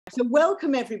So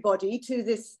welcome everybody to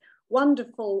this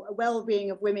wonderful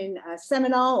Wellbeing of Women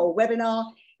seminar or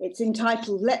webinar. It's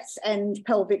entitled Let's End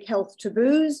Pelvic Health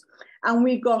Taboos. And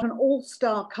we've got an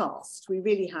all-star cast, we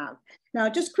really have. Now,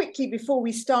 just quickly before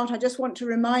we start, I just want to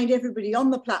remind everybody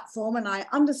on the platform, and I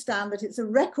understand that it's a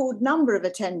record number of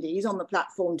attendees on the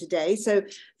platform today, so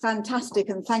fantastic,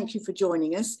 and thank you for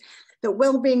joining us, that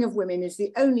Wellbeing of Women is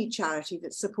the only charity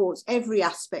that supports every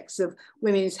aspect of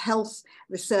women's health,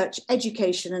 research,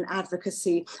 education and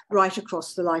advocacy right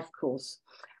across the life course.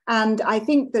 And I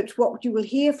think that what you will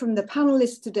hear from the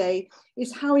panelists today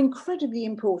is how incredibly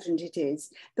important it is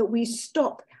that we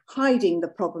stop hiding the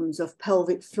problems of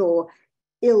pelvic floor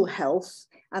ill health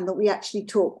and that we actually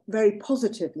talk very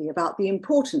positively about the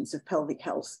importance of pelvic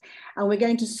health. And we're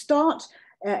going to start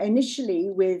initially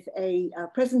with a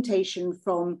presentation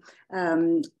from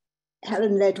Helen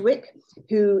Ledwick,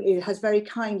 who has very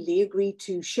kindly agreed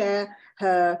to share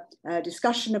her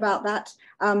discussion about that,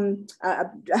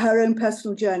 her own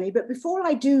personal journey. But before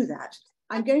I do that,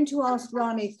 I'm going to ask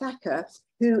Ranee Thakar,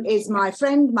 who is my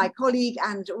friend, my colleague,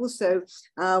 and also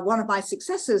one of my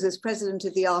successors as president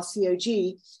of the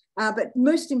RCOG, but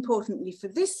most importantly for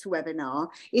this webinar,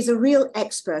 is a real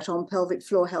expert on pelvic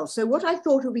floor health. So what I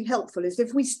thought would be helpful is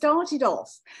if we started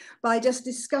off by just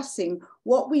discussing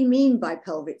what we mean by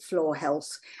pelvic floor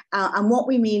health and what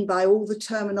we mean by all the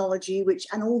terminology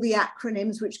and all the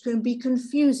acronyms, which can be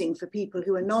confusing for people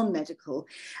who are non-medical.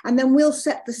 And then we'll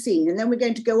set the scene. And then we're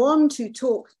going to go on to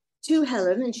talk to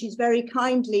Helen, and she's very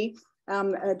kindly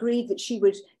agreed that she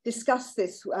would discuss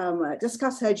this,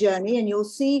 discuss her journey. And you'll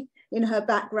see in her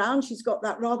background, she's got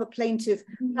that rather plaintive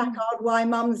placard, Why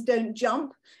Mums Don't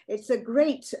Jump. It's a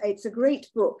great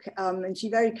book, and she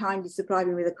very kindly supplied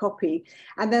me with a copy.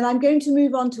 And then I'm going to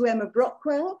move on to Emma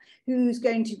Brockwell, who's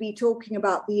going to be talking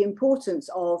about the importance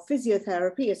of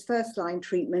physiotherapy as first-line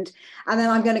treatment. And then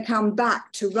I'm going to come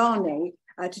back to Ranee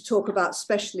to talk about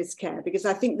specialist care, because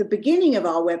I think the beginning of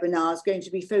our webinar is going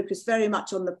to be focused very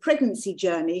much on the pregnancy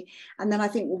journey. And then I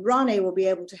think Ranee will be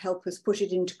able to help us put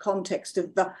it into context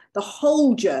of the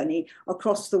whole journey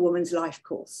across the woman's life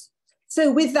course.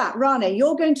 So with that, Ranee,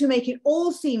 you're going to make it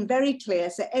all seem very clear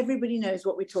so everybody knows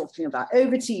what we're talking about.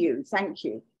 Over to you. Thank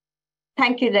you.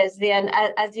 Thank you, Leslie. And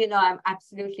as you know, I'm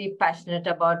absolutely passionate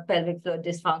about pelvic floor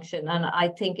dysfunction. And I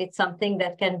think it's something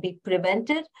that can be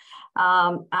prevented.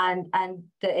 And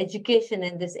the education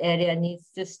in this area needs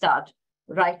to start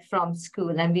right from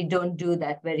school. And we don't do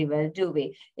that very well, do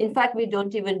we? In fact, we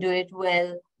don't even do it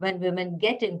well when women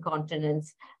get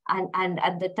incontinence and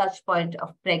at the touch point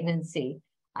of pregnancy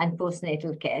and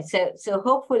postnatal care. So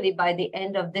hopefully by the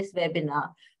end of this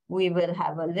webinar, we will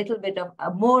have a little bit of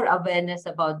more awareness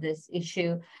about this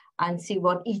issue and see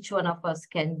what each one of us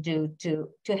can do to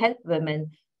help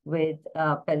women with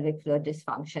pelvic floor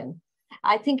dysfunction.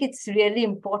 I think it's really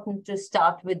important to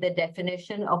start with the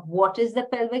definition of what is the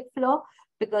pelvic floor,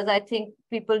 because I think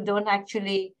people don't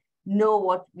actually know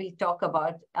what we talk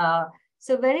about.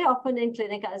 So very often in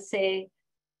clinic, I'll say,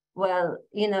 well,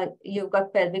 you know, you've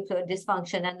got pelvic floor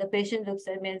dysfunction, and the patient looks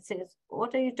at me and says,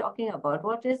 what are you talking about?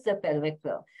 What is the pelvic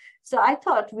floor? So I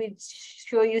thought we'd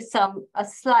show you a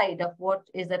slide of what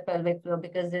is a pelvic floor,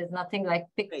 because there's nothing like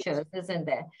pictures, isn't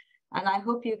there? And I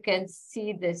hope you can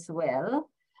see this well.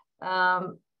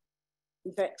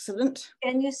 Excellent.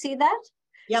 Can you see that?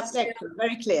 Yep, excellent,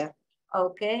 very clear.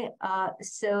 Okay,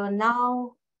 so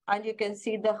now, and you can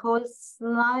see the whole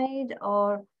slide,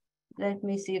 or let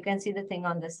me see, you can see the thing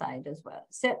on the side as well.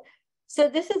 So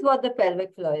this is what the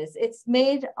pelvic floor is. It's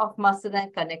made of muscle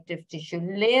and connective tissue,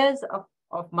 layers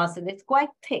of muscle. It's quite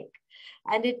thick,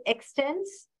 and it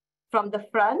extends from the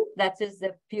front, that is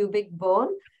the pubic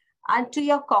bone, and to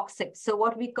your coccyx, so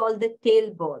what we call the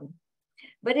tailbone.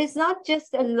 But it's not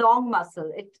just a long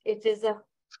muscle.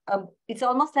 It's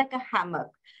almost like a hammock.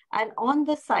 And on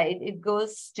the side, it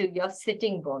goes to your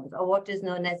sitting bones, or what is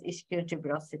known as ischial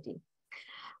tuberosity.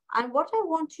 And what I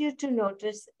want you to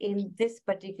notice in this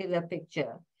particular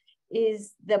picture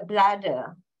is the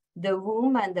bladder, the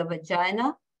womb and the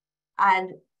vagina,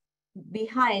 and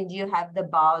behind you have the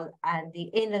bowel and the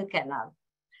anal canal.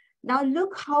 Now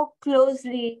look how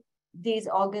closely these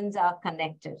organs are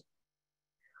connected.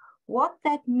 What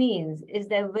that means is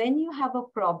that when you have a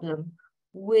problem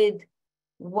with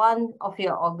one of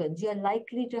your organs, you're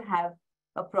likely to have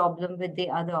a problem with the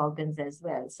other organs as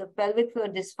well. So pelvic floor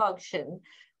dysfunction,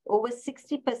 over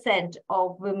 60%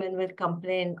 of women will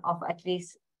complain of at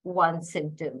least one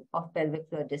symptom of pelvic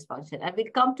floor dysfunction. And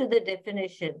we'll come to the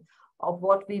definition of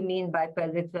what we mean by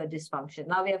pelvic floor dysfunction.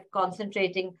 Now we are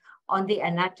concentrating on the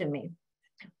anatomy.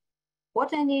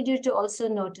 What I need you to also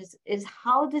notice is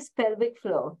how this pelvic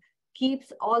floor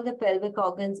keeps all the pelvic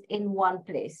organs in one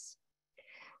place.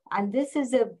 And this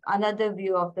is another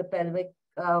view of the pelvic,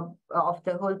 of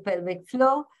the whole pelvic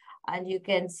floor. And you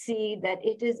can see that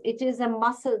it is a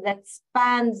muscle that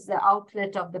spans the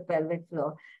outlet of the pelvic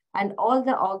floor. And all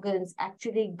the organs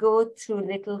actually go through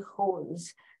little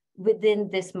holes within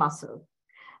this muscle.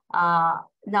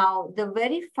 Now, the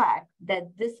very fact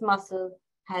that this muscle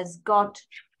has got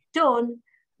tone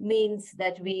means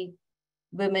that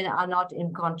women are not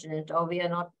incontinent, or we are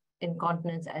not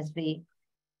incontinent as we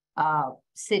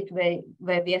sit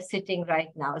where we are sitting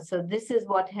right now. So this is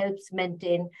what helps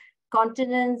maintain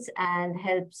continence and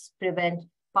helps prevent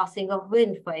passing of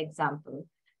wind, for example.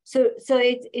 So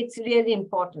it's really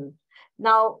important.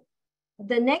 Now,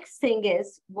 the next thing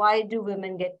is, why do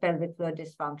women get pelvic floor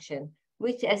dysfunction,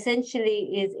 which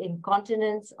essentially is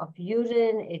incontinence of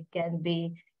urine. It can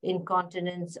be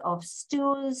incontinence of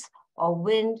stools or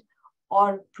wind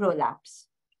or prolapse.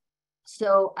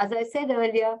 So as I said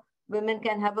earlier, women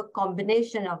can have a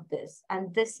combination of this,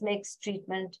 and this makes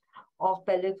treatment of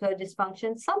pelvic floor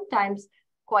dysfunction sometimes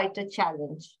quite a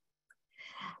challenge.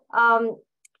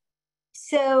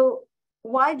 So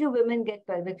why do women get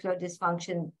pelvic floor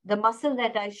dysfunction? The muscle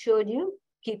that I showed you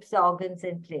keeps the organs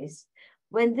in place.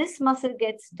 When this muscle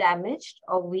gets damaged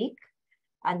or weak,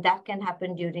 and that can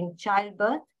happen during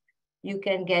childbirth, you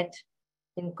can get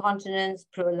incontinence,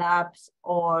 prolapse,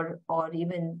 or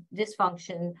even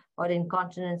dysfunction or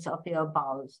incontinence of your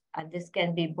bowels. And this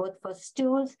can be both for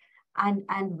stools and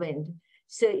wind.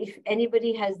 So if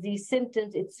anybody has these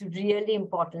symptoms, it's really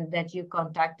important that you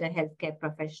contact a healthcare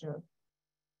professional.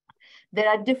 There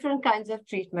are different kinds of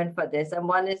treatment for this, and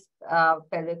one is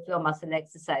pelvic floor muscle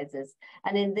exercises.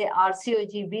 And in the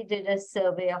RCOG, we did a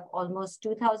survey of almost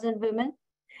 2,000 women.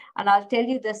 And I'll tell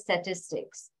you the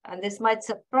statistics, and this might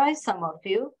surprise some of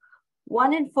you.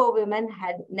 1 in 4 women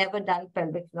had never done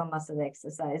pelvic floor muscle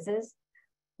exercises.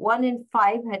 1 in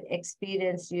 5 had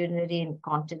experienced urinary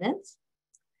incontinence.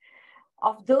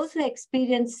 Of those who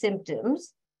experienced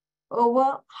symptoms,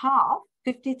 over half,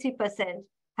 53%,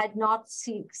 had not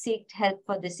sought help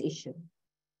for this issue.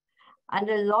 And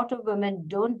a lot of women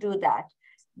don't do that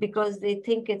because they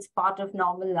think it's part of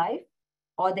normal life,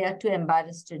 or they are too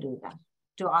embarrassed to do that,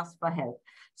 to ask for help.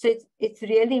 So it's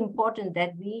really important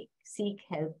that we seek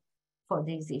help for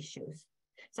these issues.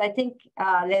 So I think,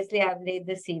 Lesley, I've laid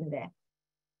the scene there.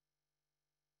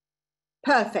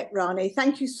 Perfect, Ranee.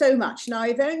 Thank you so much. Now,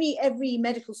 if only every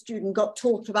medical student got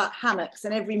taught about hammocks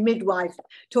and every midwife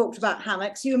talked about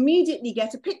hammocks, you immediately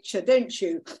get a picture, don't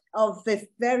you, of the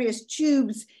various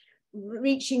tubes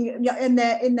reaching in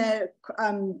their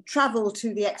travel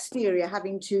to the exterior,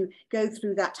 having to go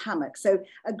through that hammock. So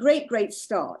a great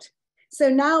start. So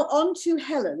now on to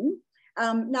Helen.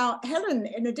 Now, Helen,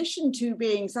 in addition to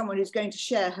being someone who's going to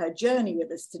share her journey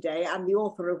with us today and the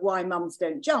author of Why Mums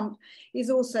Don't Jump, is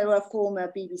also a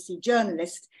former BBC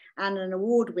journalist and an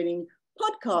award-winning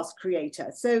podcast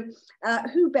creator. So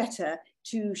who better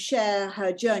to share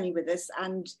her journey with us?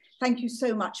 And thank you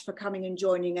so much for coming and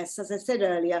joining us. As I said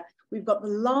earlier, we've got the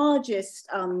largest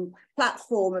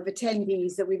platform of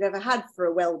attendees that we've ever had for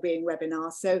a wellbeing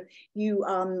webinar. So you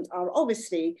are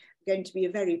obviously going to be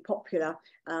a very popular,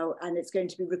 and it's going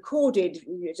to be recorded.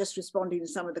 You're just responding to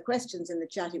some of the questions in the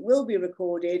chat. It will be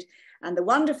recorded, and the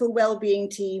wonderful wellbeing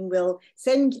team will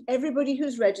send everybody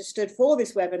who's registered for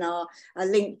this webinar a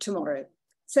link tomorrow.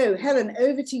 So Helen,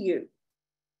 over to you.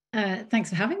 Thanks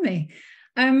for having me.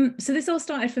 So this all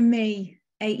started for me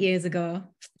 8 years ago.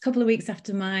 A couple of weeks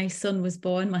after my son was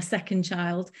born, my second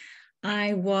child,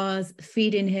 I was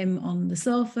feeding him on the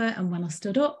sofa, and when I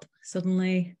stood up,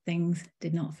 suddenly things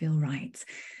did not feel right.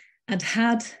 I'd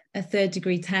had a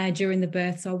 3rd-degree tear during the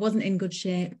birth, so I wasn't in good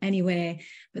shape anyway,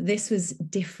 but this was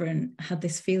different. I had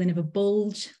this feeling of a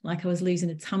bulge, like I was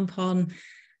losing a tampon.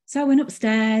 So I went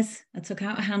upstairs, I took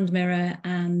out a hand mirror,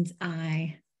 and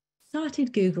I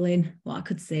started Googling what I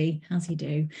could see, as you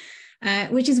do,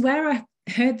 which is where I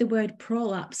heard the word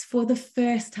prolapse for the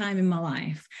first time in my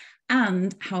life,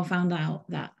 and how I found out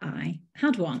that I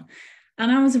had one. And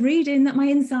I was reading that my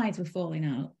insides were falling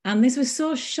out. And this was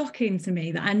so shocking to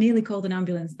me that I nearly called an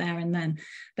ambulance there and then.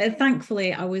 But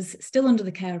thankfully, I was still under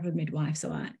the care of a midwife,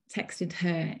 so I texted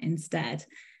her instead.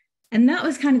 And that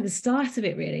was kind of the start of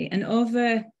it, really. And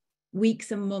over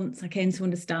weeks and months, I came to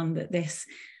understand that this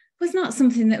was not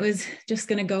something that was just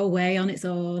going to go away on its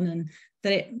own, and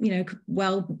that it, could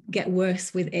well get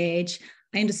worse with age.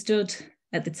 I understood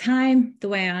At the time, the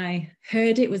way I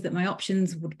heard it was that my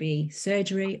options would be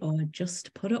surgery or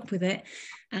just put up with it.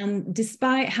 And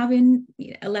despite having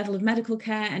a level of medical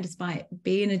care and despite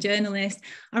being a journalist,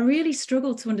 I really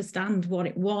struggled to understand what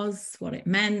it was, what it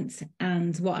meant,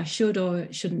 and what I should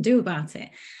or shouldn't do about it.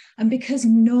 And because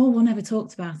no one ever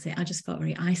talked about it, I just felt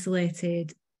very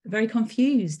isolated, very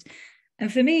confused.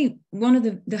 And for me, one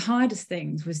of the hardest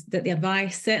things was that the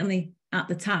advice, certainly at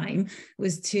the time,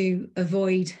 was to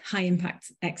avoid high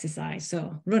impact exercise.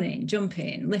 So running,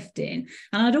 jumping, lifting.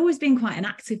 And I'd always been quite an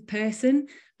active person,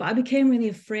 but I became really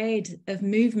afraid of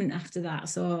movement after that.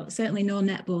 So certainly no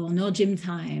netball, no gym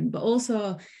time, but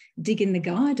also digging the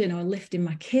garden or lifting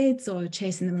my kids or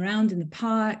chasing them around in the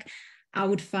park. I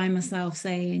would find myself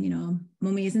saying, you know,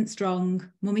 mummy isn't strong,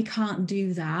 mummy can't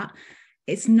do that.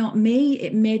 It's not me.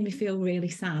 It made me feel really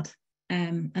sad.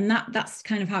 And that's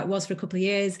kind of how it was for a couple of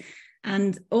years.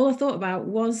 And all I thought about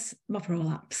was my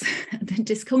prolapse. The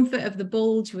discomfort of the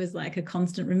bulge was like a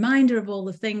constant reminder of all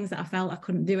the things that I felt I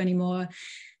couldn't do anymore.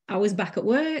 I was back at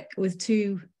work with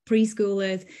 2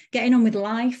 preschoolers, getting on with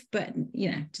life, but,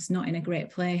 you know, just not in a great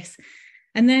place.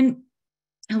 And then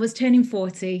I was turning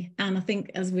 40, and I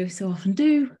think, as we so often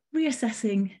do,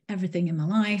 reassessing everything in my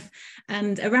life.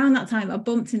 And around that time, I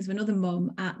bumped into another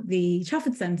mum at the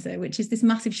Trafford Centre, which is this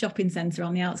massive shopping centre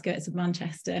on the outskirts of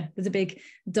Manchester. There's a big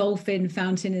dolphin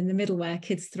fountain in the middle where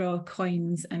kids throw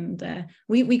coins, and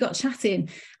we got chatting.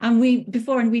 And we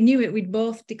knew it, we'd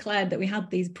both declared that we had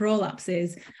these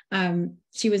prolapses.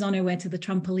 She was on her way to the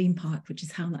trampoline park, which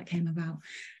is how that came about.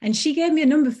 And she gave me a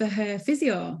number for her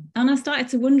physio. And I started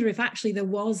to wonder if actually there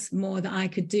was more that I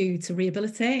could do to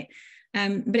rehabilitate.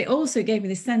 But it also gave me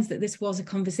this sense that this was a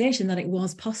conversation that it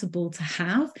was possible to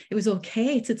have. It was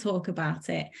okay to talk about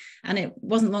it. And it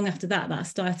wasn't long after that I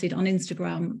started on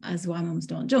Instagram as Why Mums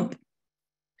Don't Jump.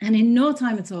 And in no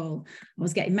time at all, I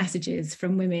was getting messages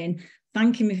from women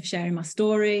thanking me for sharing my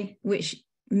story, which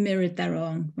mirrored their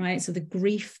own, right? So the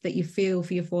grief that you feel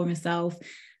for your former self,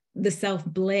 the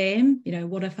self-blame, you know,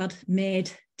 what if I'd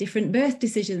made different birth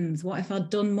decisions? What if I'd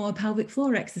done more pelvic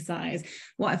floor exercise?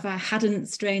 What if I hadn't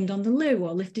strained on the loo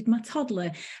or lifted my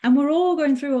toddler? And we're all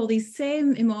going through all these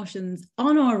same emotions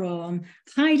on our own,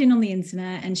 hiding on the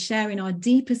internet and sharing our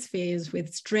deepest fears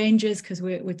with strangers because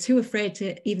we're too afraid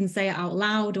to even say it out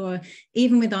loud, or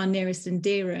even with our nearest and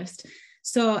dearest.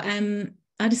 So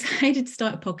I decided to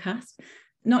start a podcast,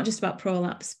 not just about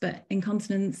prolapse, but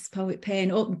incontinence, pelvic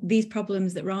pain, all these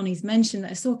problems that Ranee's mentioned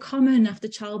that are so common after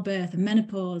childbirth and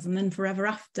menopause and then forever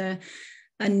after.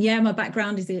 And yeah, my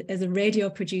background is as a radio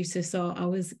producer, so I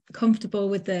was comfortable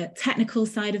with the technical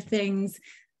side of things,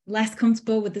 less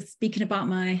comfortable with the speaking about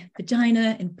my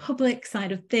vagina in public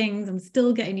side of things. I'm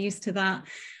still getting used to that.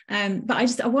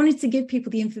 But I wanted to give people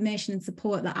the information and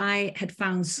support that I had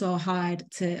found so hard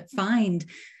to find.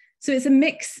 So it's a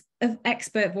mix of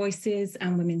expert voices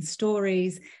and women's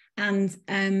stories. And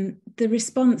the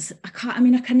response, I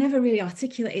can never really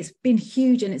articulate. It's been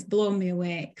huge and it's blown me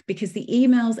away because the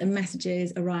emails and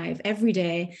messages arrive every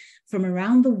day from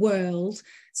around the world,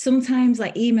 sometimes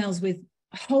like emails with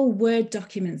whole Word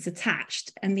documents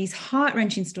attached, and these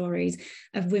heart-wrenching stories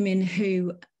of women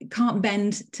who can't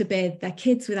bend to bathe their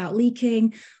kids without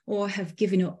leaking, or have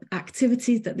given up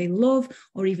activities that they love,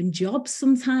 or even jobs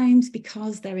sometimes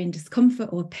because they're in discomfort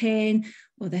or pain,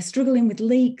 or they're struggling with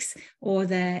leaks, or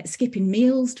they're skipping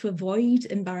meals to avoid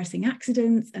embarrassing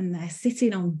accidents, and they're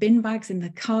sitting on bin bags in the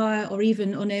car, or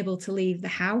even unable to leave the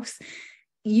house.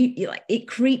 It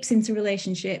creeps into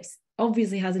relationships,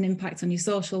 obviously has an impact on your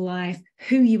social life,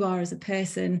 who you are as a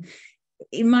person.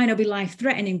 It might not be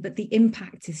life-threatening, but the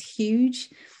impact is huge.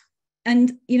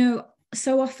 And, you know,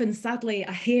 so often, sadly,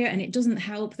 I hear, and it doesn't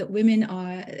help, that women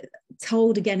are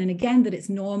told again and again that it's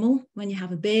normal when you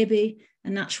have a baby,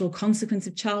 a natural consequence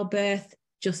of childbirth,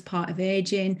 just part of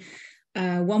aging.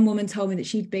 One woman told me that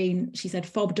she said,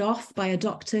 fobbed off by a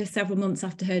doctor several months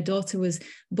after her daughter was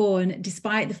born,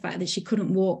 despite the fact that she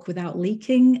couldn't walk without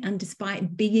leaking, and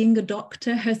despite being a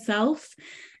doctor herself.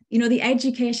 You know, the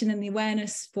education and the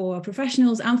awareness for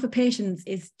professionals and for patients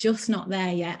is just not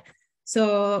there yet.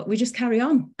 So we just carry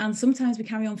on. And sometimes we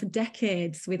carry on for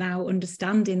decades without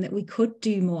understanding that we could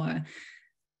do more.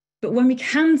 But when we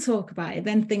can talk about it,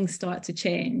 then things start to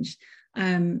change.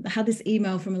 I had this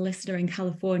email from a listener in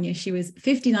California. She was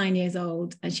 59 years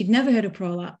old and she'd never heard of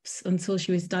prolapse until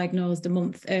she was diagnosed a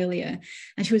month earlier.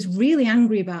 And she was really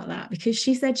angry about that because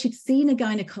she said she'd seen a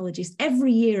gynecologist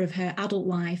every year of her adult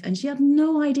life and she had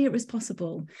no idea it was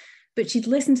possible. but she'd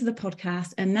listened to the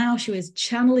podcast and now she was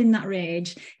channeling that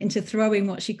rage into throwing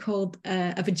what she called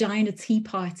a vagina tea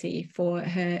party for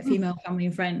her female family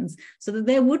and friends, so that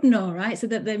they would know, right? So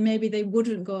that maybe they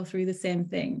wouldn't go through the same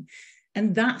thing.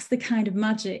 And that's the kind of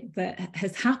magic that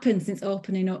has happened since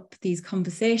opening up these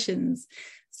conversations.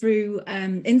 Through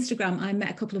Instagram, I met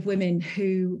a couple of women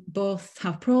who both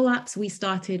have prolapse. We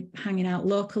started hanging out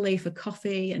locally for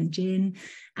coffee and gin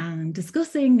and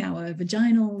discussing our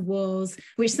vaginal woes,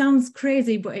 which sounds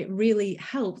crazy, but it really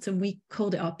helped. And we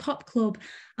called it our pop club,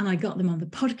 and I got them on the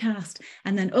podcast.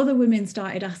 And then other women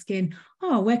started asking,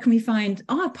 oh, where can we find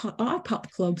our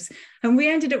pop clubs? And we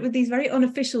ended up with these very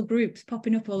unofficial groups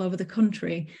popping up all over the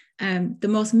country. The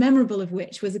most memorable of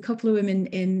which was a couple of women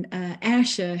in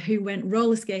Ayrshire who went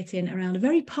roller skating around a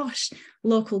very posh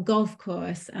local golf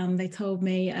course. And they told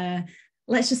me,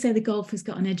 let's just say the golfers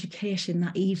got an education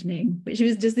that evening, which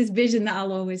was just this vision that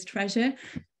I'll always treasure.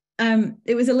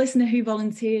 It was a listener who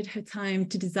volunteered her time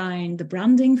to design the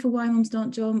branding for Why Mums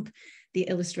Don't Jump, the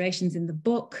illustrations in the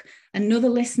book. Another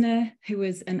listener who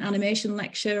was an animation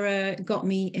lecturer got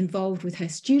me involved with her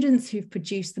students, who've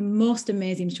produced the most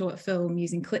amazing short film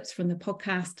using clips from the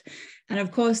podcast. And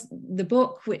of course, the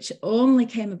book, which only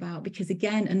came about because,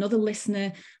 again, another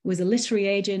listener was a literary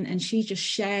agent and she just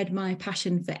shared my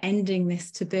passion for ending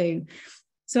this taboo.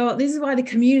 So this is why the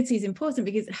community is important,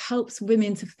 because it helps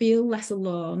women to feel less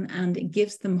alone and it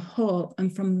gives them hope.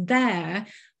 And from there,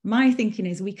 my thinking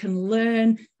is we can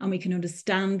learn and we can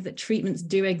understand that treatments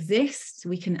do exist.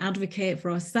 We can advocate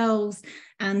for ourselves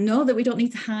and know that we don't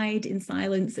need to hide in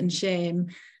silence and shame.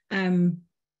 And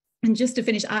just to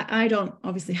finish, I don't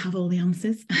obviously have all the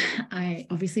answers. I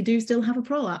obviously do still have a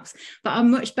prolapse, but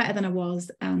I'm much better than I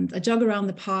was. And I jog around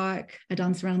the park, I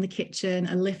dance around the kitchen,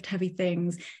 I lift heavy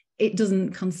things. It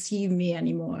doesn't consume me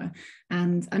anymore.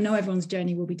 And I know everyone's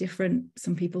journey will be different.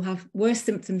 Some people have worse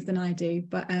symptoms than I do,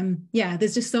 but yeah,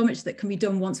 there's just so much that can be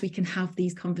done once we can have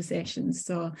these conversations.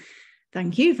 So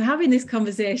thank you for having this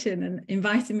conversation and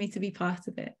inviting me to be part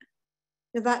of it.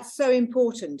 That's so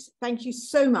important. Thank you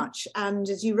so much. And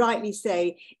as you rightly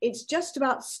say, it's just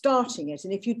about starting it.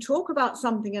 And if you talk about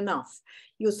something enough,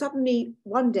 you'll suddenly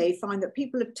one day find that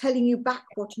people are telling you back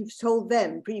what you've told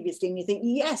them previously. And you think,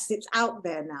 yes, it's out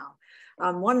there now.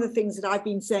 One of the things that I've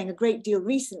been saying a great deal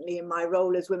recently in my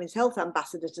role as Women's Health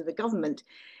Ambassador to the government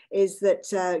is that,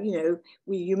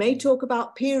 you may talk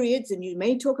about periods and you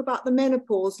may talk about the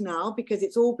menopause now because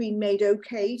it's all been made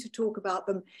okay to talk about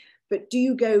them. But do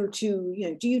you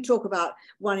do you talk about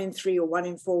 1 in 3 or 1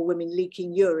 in 4 women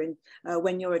leaking urine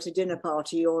when you're at a dinner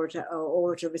party or at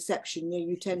a reception?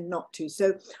 You tend not to.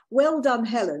 So well done,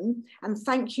 Helen. And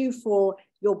thank you for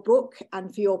your book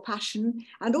and for your passion.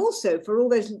 And also for all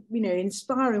those,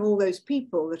 inspiring all those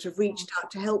people that have reached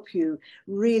out to help you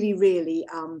really, really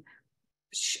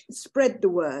spread the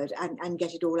word and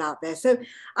get it all out there. So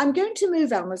I'm going to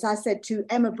move on, as I said, to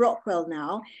Emma Brockwell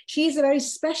now. She's a very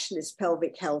specialist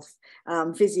pelvic health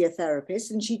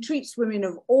physiotherapist, and she treats women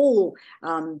of all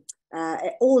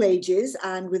ages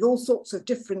and with all sorts of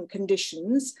different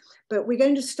conditions. But we're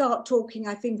going to start talking,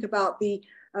 I think, about the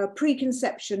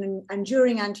preconception and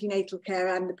during antenatal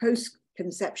care and the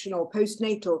post-conception or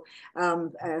postnatal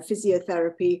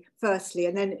physiotherapy firstly,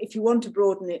 and then if you want to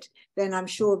broaden it, then I'm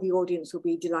sure the audience will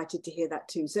be delighted to hear that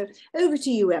too. So over to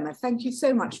you, Emma. Thank you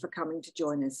so much for coming to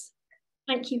join us.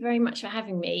 Thank you very much for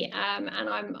having me, and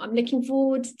I'm looking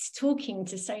forward to talking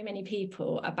to so many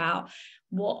people about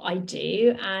what I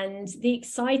do and the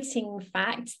exciting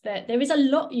fact that there is a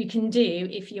lot you can do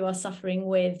if you are suffering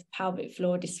with pelvic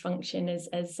floor dysfunction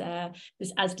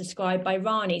as described by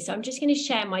Ranee. So I'm just going to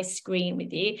share my screen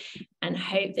with you and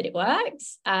hope that it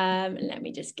works. Let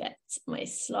me just get my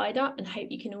slide up and hope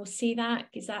you can all see that.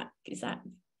 Is that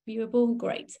viewable?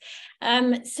 Great.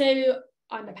 So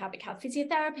I'm a pelvic health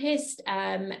physiotherapist.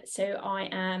 So I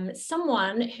am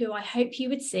someone who I hope you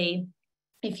would see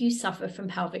if you suffer from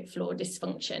pelvic floor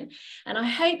dysfunction. And I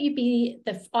hope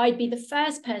I'd be the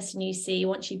first person you see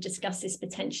once you've discussed this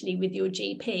potentially with your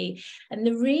GP. And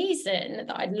the reason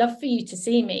that I'd love for you to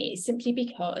see me is simply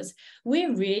because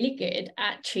we're really good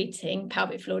at treating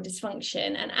pelvic floor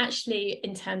dysfunction. And actually,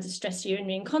 in terms of stress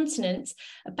urinary incontinence,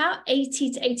 about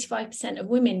 80 to 85% of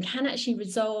women can actually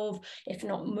resolve, if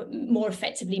not more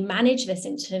effectively, manage their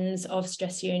symptoms of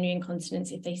stress urinary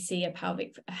incontinence if they see a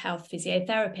pelvic health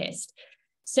physiotherapist.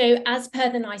 So as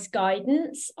per the NICE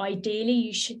guidance, ideally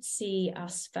you should see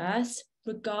us first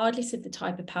regardless of the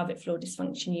type of pelvic floor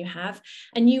dysfunction you have.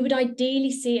 And you would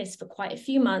ideally see us for quite a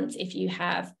few months if you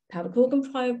have pelvic organ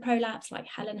prolapse, like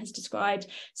Helen has described,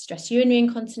 stress urinary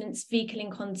incontinence, fecal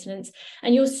incontinence,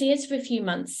 and you'll see us for a few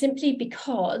months simply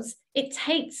because it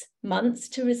takes months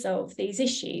to resolve these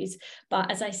issues.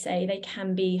 But as I say, they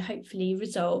can be hopefully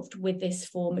resolved with this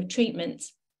form of treatment.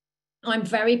 I'm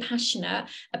very passionate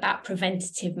about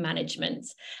preventative management.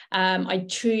 I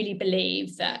truly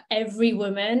believe that every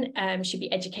woman should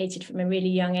be educated from a really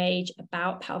young age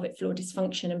about pelvic floor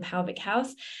dysfunction and pelvic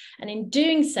health. And in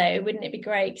doing so, wouldn't it be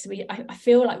great? Because I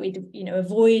feel like we,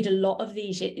 avoid a lot of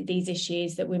these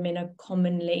issues that women are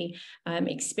commonly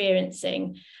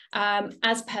experiencing.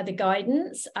 As per the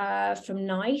guidance from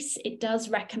NICE, it does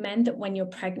recommend that when you're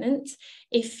pregnant,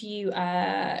 if you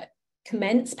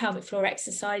commence pelvic floor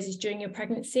exercises during your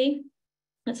pregnancy,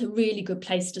 that's a really good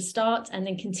place to start, and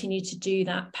then continue to do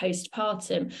that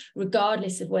postpartum,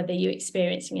 regardless of whether you're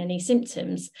experiencing any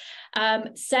symptoms.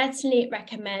 Certainly, it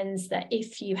recommends that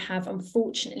if you have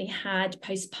unfortunately had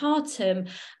postpartum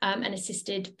an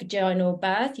assisted vaginal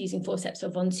birth using forceps or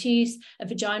ventouse, a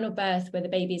vaginal birth where the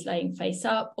baby is laying face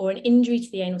up, or an injury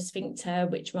to the anal sphincter,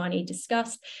 which Ranee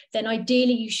discussed, then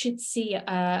ideally you should see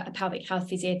a pelvic health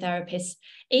physiotherapist,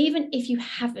 even if you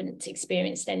haven't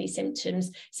experienced any symptoms,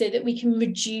 so that we can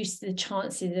reduce the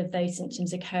chances of those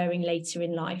symptoms occurring later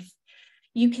in life.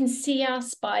 You can see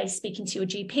us by speaking to your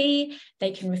GP.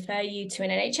 They can refer you to an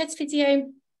NHS physio,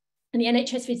 and the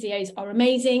NHS physios are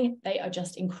amazing. They are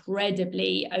just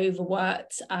incredibly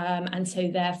overworked, and so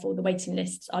therefore the waiting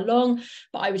lists are long,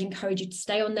 but I would encourage you to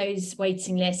stay on those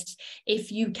waiting lists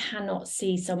if you cannot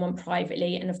see someone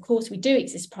privately. And of course we do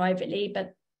exist privately,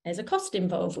 but there's a cost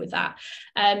involved with that.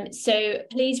 So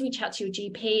please reach out to your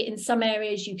GP. In some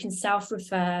areas, you can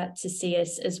self-refer to see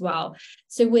us as well.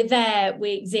 So we're there,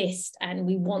 we exist, and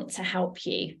we want to help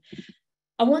you.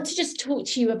 I want to just talk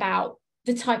to you about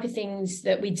the type of things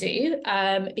that we do,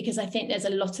 because I think there's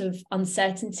a lot of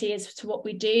uncertainty as to what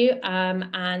we do,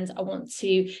 and I want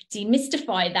to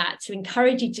demystify that to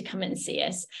encourage you to come and see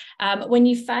us. When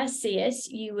you first see us,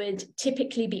 you would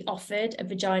typically be offered a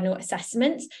vaginal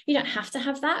assessment. You don't have to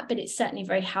have that, but it's certainly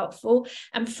very helpful.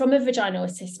 And from a vaginal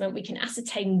assessment, we can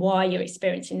ascertain why you're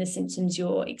experiencing the symptoms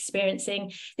you're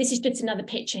experiencing. This is just another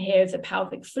picture here of the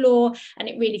pelvic floor, and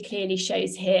it really clearly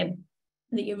shows here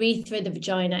the urethra, the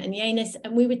vagina, and the anus,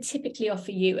 and we would typically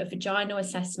offer you a vaginal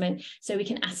assessment so we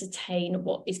can ascertain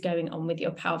what is going on with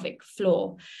your pelvic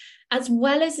floor. As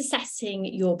well as assessing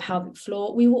your pelvic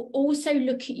floor, we will also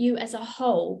look at you as a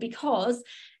whole, because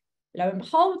lo and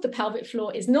behold, the pelvic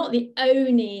floor is not the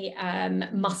only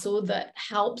muscle that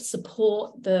helps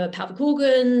support the pelvic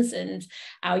organs and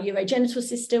our urogenital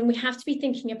system. We have to be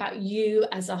thinking about you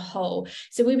as a whole.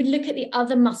 So we would look at the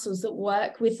other muscles that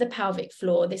work with the pelvic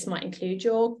floor. This might include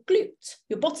your glute,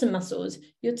 your bottom muscles,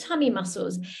 your tummy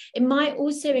muscles. It might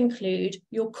also include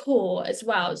your core as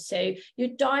well. So your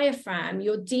diaphragm,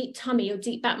 your deep tummy, your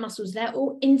deep back muscles, they're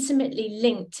all intimately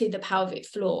linked to the pelvic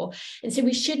floor. And so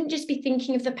we shouldn't just be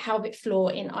thinking of the pelvic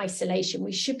floor in isolation.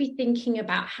 We should be thinking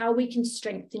about how we can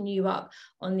strengthen you up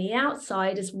on the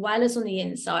outside as well as on the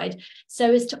inside,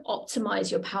 so as to optimize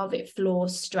your pelvic floor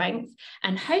strength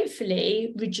and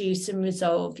hopefully reduce and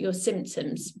resolve your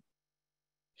symptoms.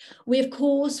 We, of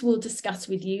course, will discuss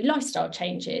with you lifestyle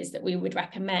changes that we would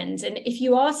recommend. And if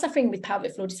you are suffering with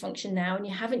pelvic floor dysfunction now and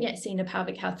you haven't yet seen a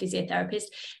pelvic health physiotherapist,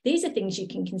 these are things you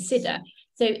can consider.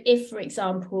 So if, for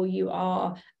example, you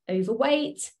are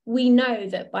overweight, we know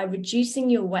that by reducing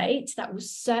your weight, that will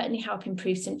certainly help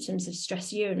improve symptoms of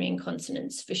stress urinary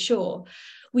incontinence for sure.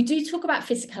 We do talk about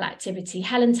physical activity.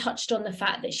 Helen touched on the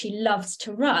fact that she loves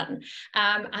to run.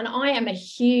 And I am a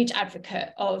huge advocate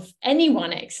of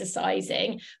anyone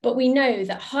exercising, but we know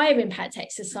that higher impact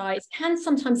exercise can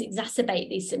sometimes exacerbate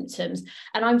these symptoms.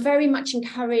 And I'm very much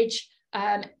encourage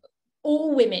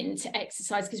all women to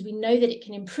exercise, because we know that it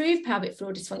can improve pelvic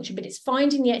floor dysfunction, but it's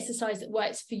finding the exercise that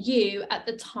works for you at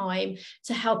the time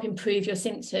to help improve your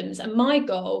symptoms. And my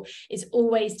goal is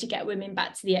always to get women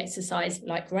back to the exercise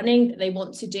like running that they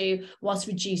want to do whilst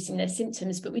reducing their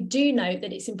symptoms. But we do know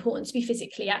that it's important to be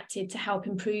physically active to help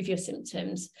improve your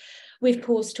symptoms. We, of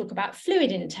course, talk about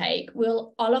fluid intake.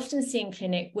 I'll often see in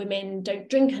clinic women don't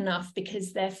drink enough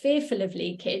because they're fearful of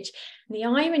leakage. And the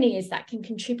irony is that can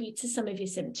contribute to some of your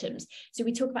symptoms. So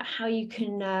we talk about how you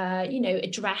can,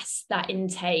 address that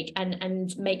intake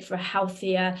and make for a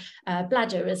healthier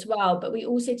bladder as well. But we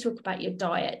also talk about your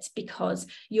diet, because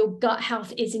your gut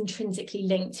health is intrinsically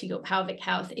linked to your pelvic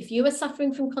health. If you are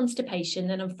suffering from constipation,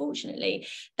 then unfortunately,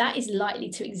 that is likely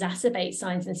to exacerbate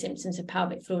signs and symptoms of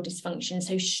pelvic floor dysfunction.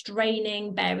 So straight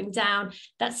straining, bearing down.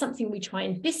 That's something we try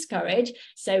and discourage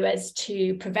so as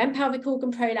to prevent pelvic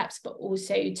organ prolapse, but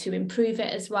also to improve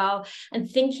it as well. And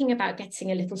thinking about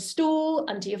getting a little stool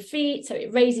under your feet so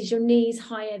it raises your knees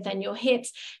higher than your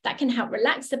hips, that can help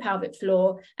relax the pelvic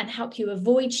floor and help you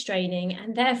avoid straining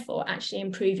and therefore actually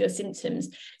improve your symptoms.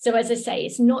 So as I say,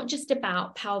 it's not just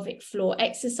about pelvic floor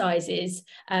exercises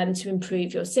to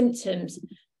improve your symptoms,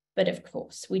 but of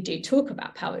course we do talk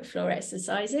about pelvic floor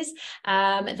exercises.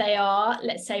 They are,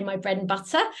 let's say, my bread and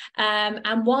butter,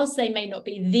 and whilst they may not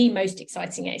be the most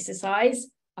exciting exercise,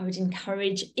 I would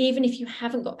encourage, even if you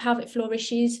haven't got pelvic floor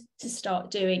issues, to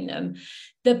start doing them.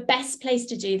 The best place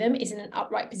to do them is in an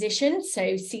upright position,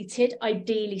 so seated,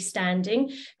 ideally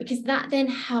standing, because that then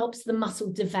helps the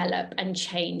muscle develop and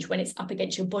change when it's up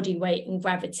against your body weight and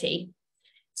gravity.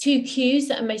 2 cues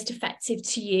that are most effective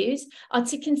to use are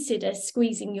to consider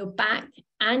squeezing your back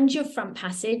and your front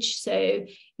passage, so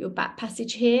your back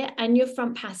passage here and your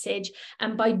front passage,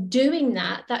 and by doing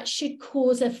that, that should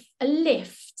cause a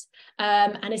lift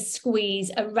and a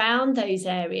squeeze around those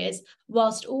areas,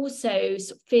 whilst also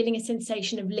feeling a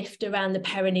sensation of lift around the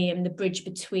perineum, the bridge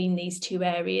between these 2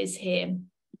 areas here.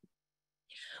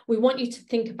 We want you to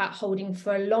think about holding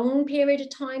for a long period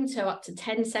of time, so up to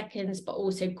 10 seconds, but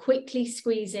also quickly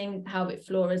squeezing the pelvic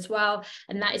floor as well.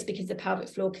 And that is because the pelvic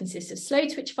floor consists of slow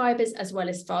twitch fibers as well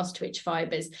as fast twitch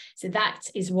fibers. So that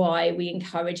is why we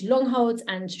encourage long holds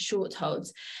and short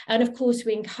holds. And of course,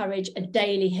 we encourage a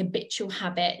daily habitual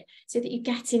habit so that you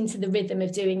get into the rhythm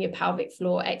of doing your pelvic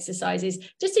floor exercises,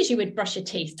 just as you would brush your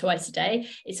teeth twice a day.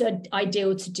 It's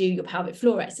ideal to do your pelvic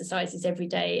floor exercises every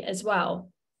day as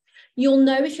well. You'll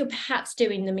know if you're perhaps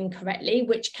doing them incorrectly,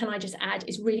 which, can I just add,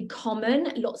 is really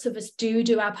common. Lots of us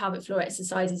do our pelvic floor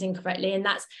exercises incorrectly. And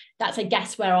that's I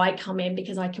guess where I come in,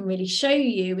 because I can really show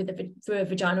you through a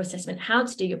vaginal assessment how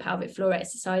to do your pelvic floor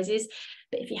exercises.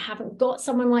 But if you haven't got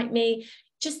someone like me,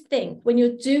 just think, when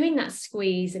you're doing that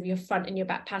squeeze of your front and your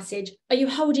back passage, are you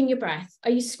holding your breath? Are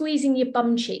you squeezing your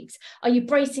bum cheeks? Are you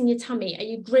bracing your tummy? Are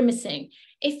you grimacing?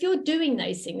 If you're doing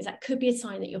those things, that could be a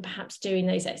sign that you're perhaps doing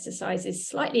those exercises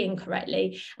slightly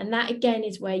incorrectly. And that, again,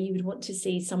 is where you would want to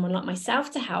see someone like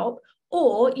myself to help.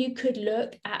 Or you could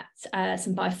look at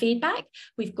some biofeedback.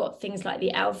 We've got things like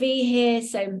the LV here.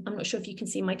 So I'm not sure if you can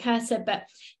see my cursor, but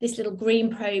this little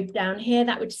green probe down here,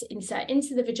 that would insert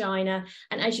into the vagina.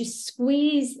 And as you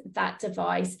squeeze that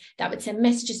device, that would send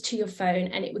messages to your phone,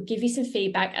 and it would give you some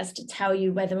feedback as to tell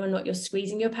you whether or not you're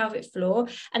squeezing your pelvic floor.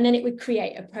 And then it would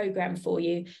create a program for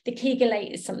you. The Kegel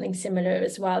 8 is something similar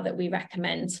as well that we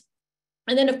recommend.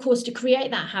 And then, of course, to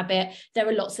create that habit, there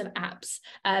are lots of apps.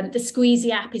 The Squeezy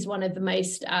app is one of the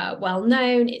most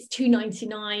well-known. It's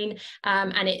 $2.99,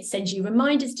 and it sends you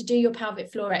reminders to do your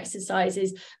pelvic floor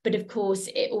exercises. But of course,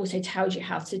 it also tells you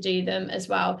how to do them as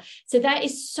well. So there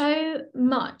is so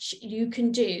much you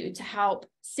can do to help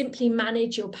simply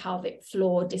manage your pelvic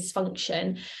floor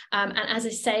dysfunction. And as I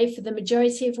say, for the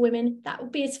majority of women, that will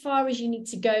be as far as you need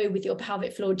to go with your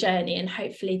pelvic floor journey, and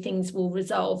hopefully things will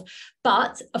resolve.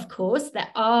 But of course, there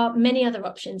are many other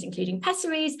options, including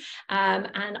pessaries, and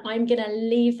I'm going to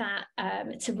leave that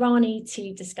to Ranee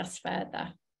to discuss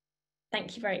further.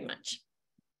 Thank you very much.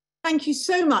 Thank you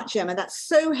so much, Emma. That's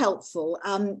so helpful.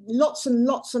 Lots and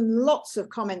lots and lots of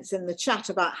comments in the chat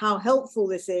about how helpful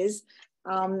this is.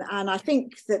 And I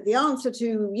think that the answer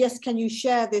to, yes, can you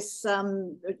share this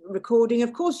recording?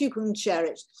 Of course you can share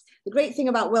it. The great thing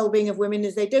about Wellbeing of Women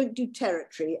is they don't do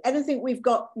territory. Anything we've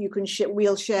got, you can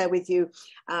we'll share with you,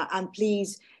 and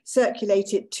please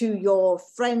circulate it to your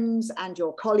friends and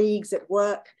your colleagues at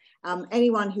work,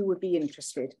 anyone who would be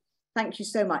interested. Thank you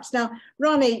so much. Now,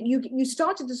 Ranee, you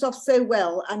started us off so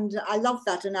well, and I love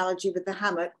that analogy with the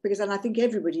hammock, because, and I think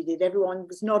everybody did, everyone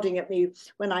was nodding at me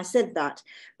when I said that.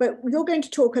 But you're going to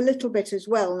talk a little bit as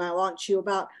well now, aren't you,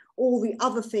 about all the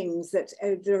other things that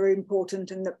are important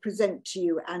and that present to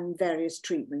you and various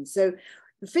treatments. So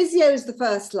the physio is the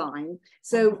first line.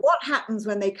 So what happens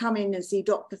when they come in and see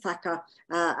Dr. Thakar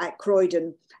at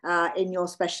Croydon in your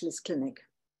specialist clinic?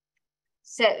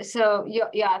 So you're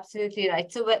absolutely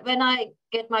right. So when I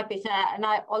get my patient, and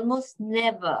I almost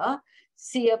never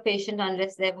see a patient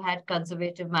unless they've had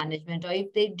conservative management, or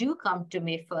if they do come to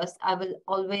me first, I will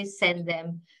always send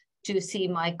them to see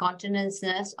my continence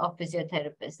nurse or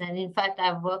physiotherapist. And in fact,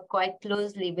 I've worked quite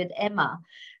closely with Emma,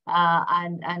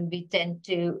 and we tend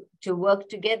to work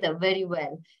together very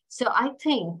well. So I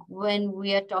think when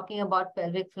we are talking about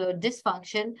pelvic floor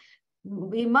dysfunction,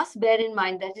 we must bear in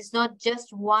mind that it's not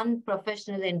just one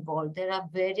professional involved. There are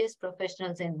various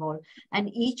professionals involved, and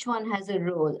each one has a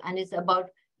role, and it's about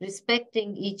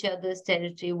respecting each other's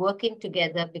territory, working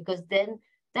together, because then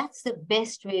that's the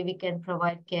best way we can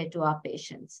provide care to our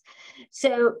patients.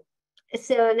 So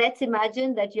let's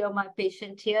imagine that you're my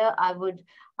patient here. I would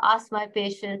ask my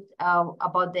patient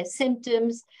about their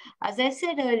symptoms. As I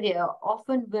said earlier,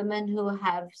 often women who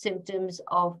have symptoms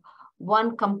of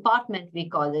one compartment, we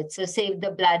call it. So say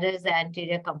the bladder is the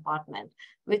anterior compartment.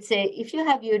 We'd say if you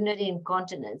have urinary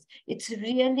incontinence, it's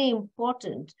really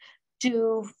important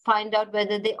to find out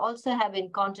whether they also have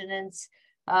incontinence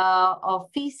of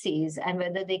feces and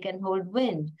whether they can hold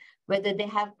wind, whether they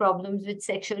have problems with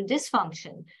sexual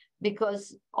dysfunction,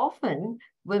 because often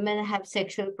women have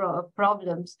sexual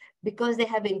problems because they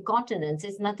have incontinence.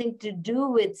 It's nothing to do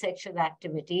with sexual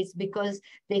activities, because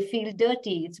they feel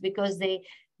dirty. It's because they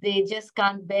just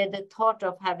can't bear the thought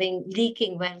of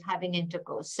leaking while having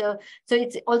intercourse. So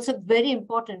it's also very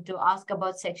important to ask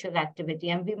about sexual activity,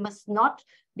 and we must not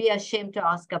be ashamed to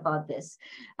ask about this.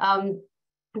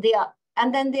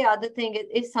 And then the other thing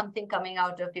is something coming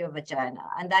out of your vagina,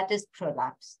 and that is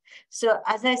prolapse. So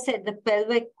as I said, the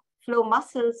pelvic floor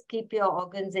muscles keep your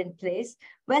organs in place.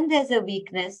 When there's a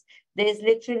weakness, there's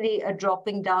literally a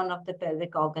dropping down of the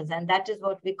pelvic organs, and that is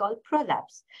what we call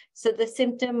prolapse. So the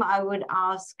symptom I would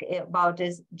ask about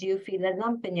is, do you feel a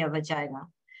lump in your vagina?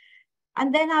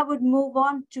 And then I would move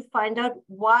on to find out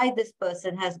why this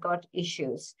person has got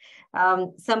issues.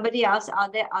 Somebody asked, are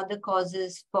there other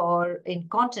causes for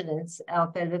incontinence or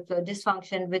pelvic floor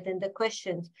dysfunction within the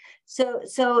questions? So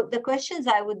the questions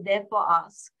I would therefore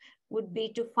ask would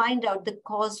be to find out the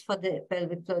cause for the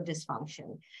pelvic floor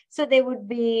dysfunction. So they would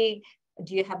be,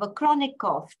 do you have a chronic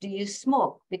cough? Do you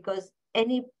smoke? Because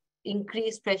any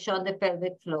increased pressure on the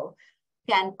pelvic floor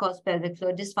can cause pelvic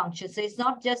floor dysfunction. So it's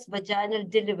not just vaginal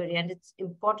delivery, and it's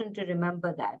important to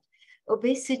remember that.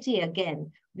 Obesity,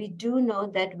 again, we do know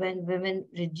that when women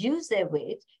reduce their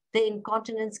weight, the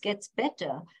incontinence gets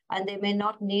better and they may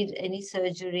not need any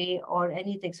surgery or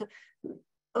anything. So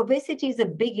obesity is a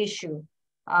big issue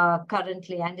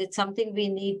currently, and it's something we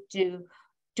need to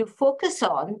focus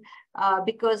on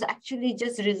because actually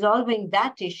just resolving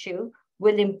that issue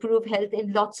will improve health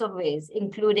in lots of ways,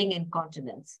 including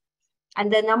incontinence. And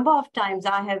the number of times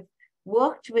I have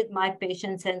worked with my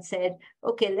patients and said,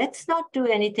 okay, let's not do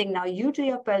anything now. You do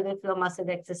your pelvic floor muscle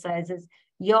exercises.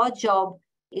 Your job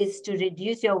is to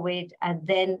reduce your weight, and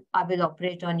then I will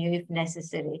operate on you if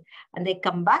necessary. And they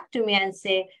come back to me and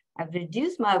say, I've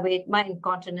reduced my weight, my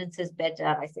incontinence is better.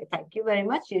 I say, thank you very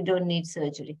much. You don't need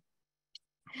surgery.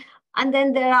 And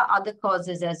then there are other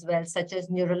causes as well, such as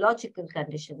neurological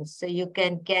conditions. So you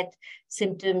can get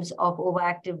symptoms of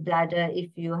overactive bladder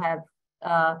if you have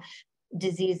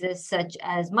diseases such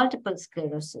as multiple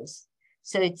sclerosis.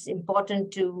 So it's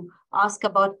important to ask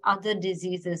about other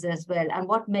diseases as well and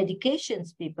what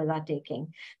medications people are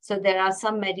taking. So there are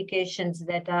some medications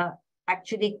that are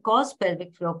actually cause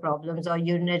pelvic floor problems or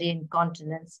urinary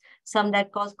incontinence, some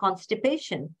that cause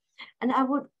constipation. And I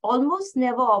would almost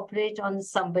never operate on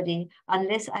somebody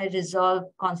unless I resolve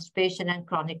constipation and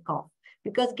chronic cough.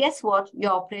 Because guess what?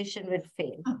 Your operation will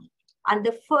fail. And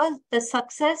the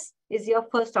success is your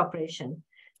first operation.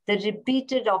 The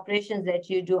repeated operations that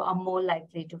you do are more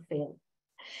likely to fail.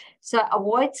 So I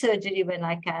avoid surgery when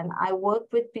I can. I work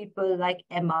with people like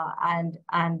Emma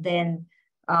and then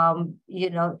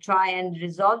try and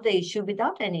resolve the issue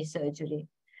without any surgery.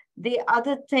 The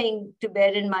other thing to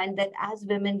bear in mind that as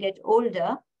women get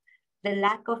older, the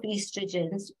lack of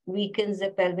estrogens weakens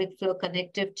the pelvic floor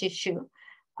connective tissue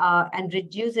and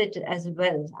reduce it as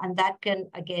well. And that can,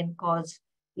 again, cause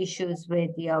issues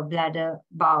with your bladder,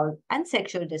 bowel, and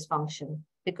sexual dysfunction,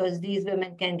 because these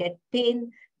women can get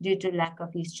pain due to lack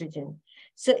of estrogen.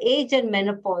 So age and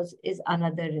menopause is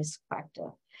another risk factor.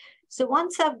 So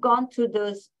once I've gone through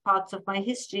those parts of my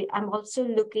history, I'm also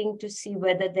looking to see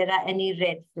whether there are any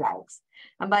red flags.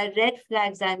 And by red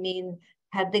flags, I mean,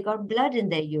 have they got blood in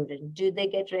their urine? Do they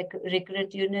get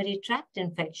recurrent urinary tract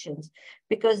infections?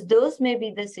 Because those may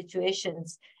be the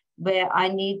situations where I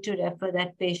need to refer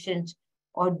that patient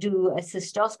or do a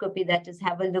cystoscopy, that is,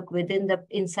 have a look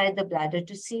inside the bladder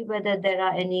to see whether there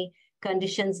are any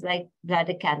conditions like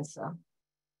bladder cancer,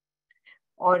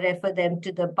 or refer them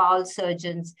to the bowel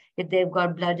surgeons if they've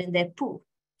got blood in their poo.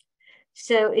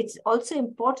 So it's also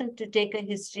important to take a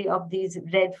history of these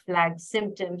red flag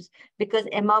symptoms, because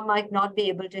Emma might not be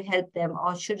able to help them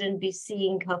or shouldn't be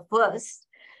seeing her first,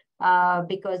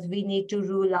 because we need to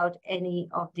rule out any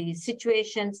of these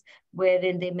situations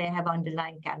wherein they may have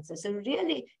underlying cancer. So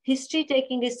really, history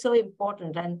taking is so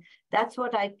important. And that's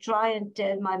what I try and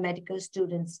tell my medical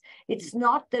students. It's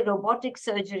not the robotic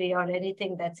surgery or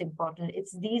anything that's important.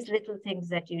 It's these little things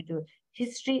that you do.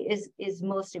 History is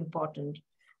most important.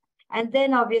 And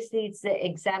then obviously it's the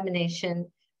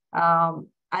examination.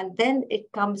 And then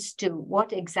it comes to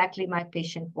what exactly my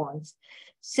patient wants.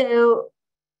 So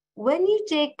when you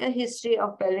take a history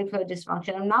of pelvic floor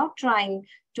dysfunction, I'm now trying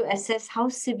to assess how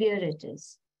severe it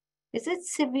is. Is it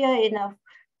severe enough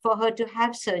for her to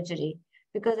have surgery?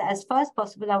 Because as far as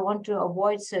possible, I want to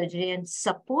avoid surgery and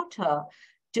support her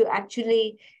to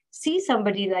actually see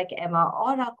somebody like Emma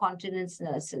or our continence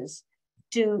nurses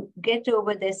to get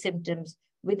over their symptoms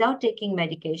without taking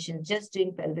medication, just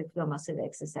doing pelvic floor muscle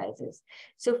exercises.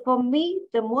 So for me,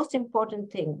 the most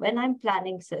important thing when I'm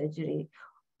planning surgery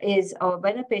is, or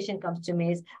when a patient comes to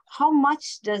me, is how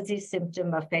much does this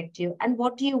symptom affect you and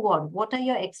what do you want? What are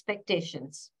your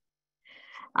expectations?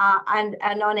 And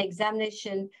on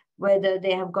examination, whether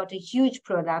they have got a huge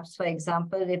prolapse, for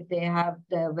example, if they have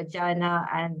the vagina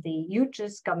and the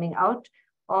uterus coming out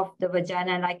of the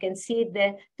vagina, and I can see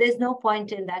there's no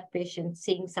point in that patient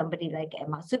seeing somebody like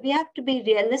Emma. So we have to be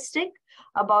realistic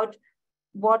about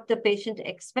what the patient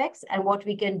expects and what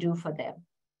we can do for them.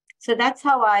 So that's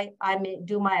how I may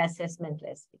do my assessment,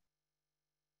 Lesley.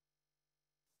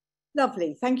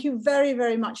 Lovely. Thank you very,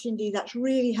 very much indeed. That's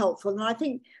really helpful. And I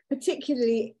think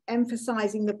particularly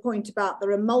emphasizing the point about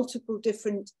there are multiple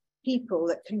different people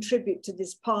that contribute to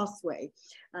this pathway.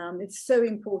 It's so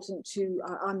important to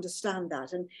understand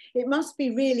that. And it must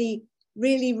be really,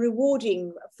 really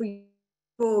rewarding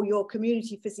for your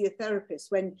community physiotherapist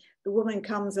when the woman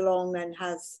comes along and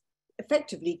has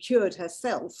effectively cured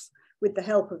herself with the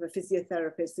help of a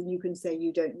physiotherapist, and you can say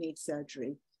you don't need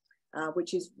surgery,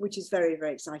 which is very,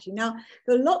 very exciting. Now,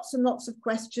 there are lots and lots of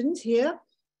questions here.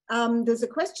 There's a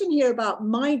question here about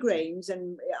migraines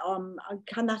and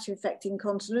can that affect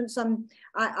incontinence? I'm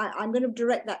going to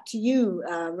direct that to you,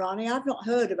 Ranee. I've not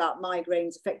heard about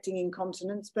migraines affecting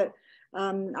incontinence, but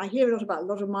I hear a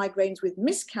lot of migraines with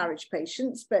miscarriage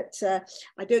patients, but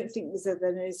I don't think there's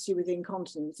an issue with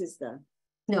incontinence, is there?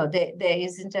 No, there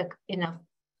isn't enough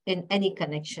in any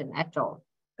connection at all.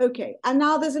 Okay, and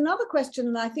now there's another question,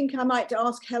 and I think I might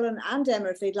ask Helen and Emma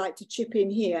if they'd like to chip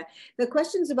in here. The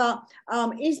question's about,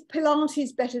 is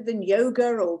Pilates better than yoga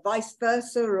or vice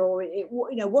versa, or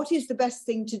what is the best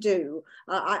thing to do?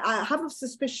 I have a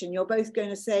suspicion you're both going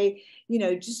to say,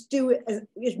 just do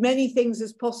as many things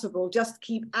as possible, just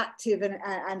keep active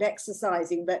and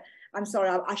exercising. But I'm sorry,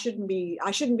 I shouldn't be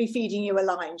feeding you a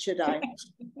line, should I?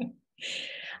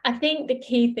 I think the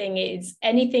key thing is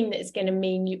anything that's going to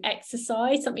mean you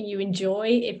exercise, something you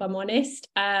enjoy, if I'm honest.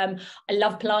 I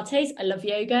love Pilates, I love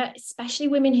yoga, especially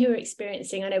women who are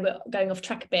experiencing, I know we're going off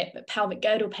track a bit, but pelvic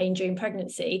girdle pain during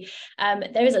pregnancy.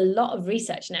 There is a lot of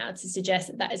research now to suggest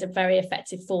that that is a very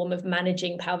effective form of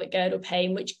managing pelvic girdle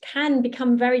pain, which can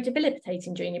become very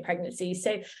debilitating during your pregnancy.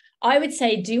 So I would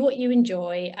say do what you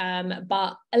enjoy,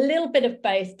 but a little bit of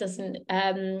both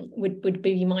would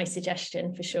be my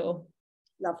suggestion for sure.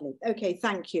 Lovely. Okay,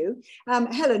 thank you.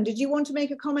 Helen, did you want to make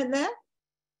a comment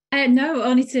there? No,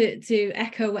 only to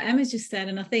echo what Emma's just said.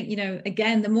 And I think,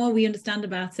 again, the more we understand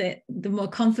about it, the more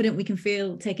confident we can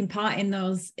feel taking part in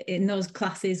those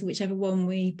classes, whichever one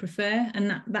we prefer.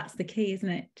 And that's the key, isn't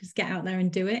it? Just get out there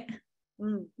and do it.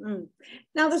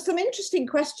 Now, there's some interesting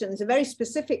questions, very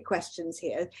specific questions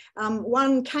here.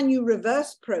 One, can you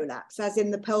reverse prolapse, as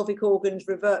in the pelvic organs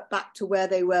revert back to where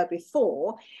they were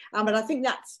before? But I think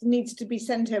that needs to be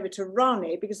sent over to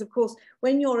Ranee, because, of course,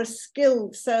 when you're a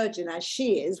skilled surgeon, as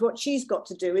she is, what she's got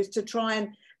to do is to try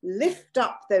and lift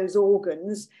up those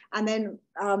organs and then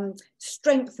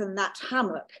strengthen that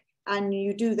hammock. And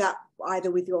you do that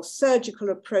either with your surgical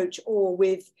approach or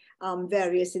with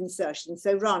various insertions.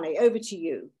 So Ranee, over to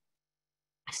you.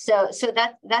 So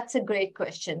that's a great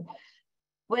question.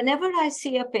 Whenever I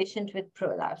see a patient with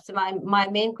prolapse, my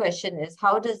main question is,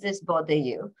 how does this bother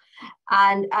you?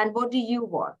 And what do you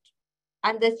want?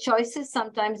 And the choices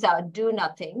sometimes are do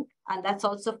nothing, and that's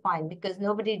also fine because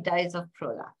nobody dies of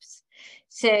prolapse.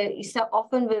 So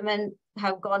often women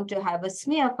have gone to have a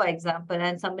smear, for example,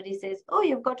 and somebody says, oh,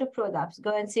 you've got a prolapse,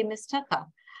 go and see Miss Thakar.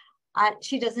 And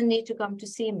she doesn't need to come to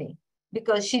see me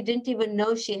because she didn't even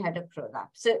know she had a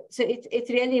prolapse. So it's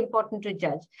really important to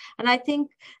judge. And I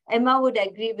think Emma would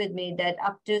agree with me that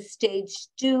up to stage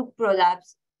 2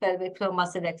 prolapse, pelvic floor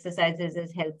muscle exercises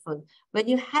is helpful. When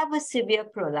you have a severe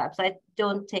prolapse, I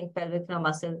don't think pelvic floor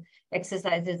muscle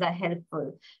exercises are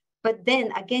helpful. But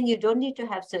then again, you don't need to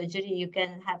have surgery. You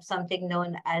can have something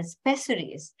known as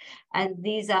pessaries. And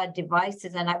these are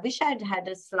devices. And I wish I'd had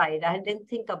a slide. I didn't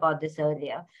think about this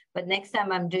earlier. But next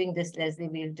time I'm doing this, Lesley,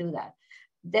 we'll do that.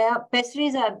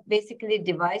 Pessaries are basically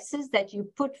devices that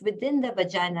you put within the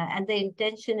vagina. And the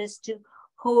intention is to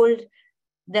hold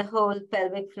the whole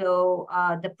pelvic floor,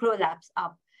 the prolapse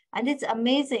up. And it's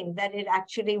amazing that it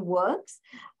actually works.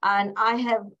 And I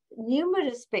have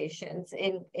numerous patients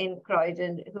in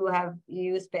Croydon who have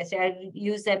used pessary. I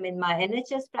use them in my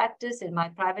NHS practice, in my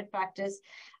private practice.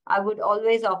 I would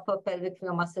always offer pelvic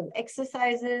floor muscle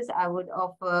exercises. I would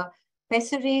offer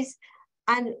pessaries.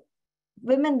 And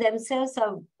women themselves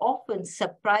are often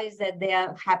surprised that they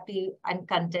are happy and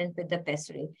content with the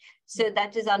pessary. So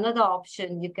that is another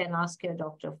option you can ask your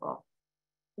doctor for.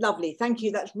 Lovely, thank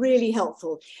you. That's really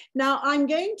helpful. Now I'm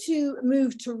going to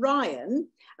move to Ryan,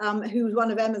 who's one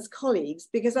of Emma's colleagues,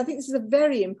 because I think this is a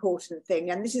very important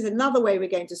thing. And this is another way we're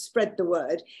going to spread the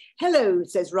word. Hello,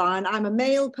 says Ryan, I'm a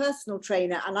male personal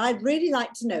trainer, and I'd really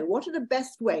like to know what are the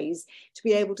best ways to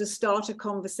be able to start a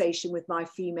conversation with my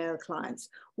female clients?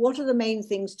 What are the main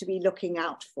things to be looking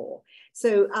out for?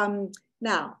 So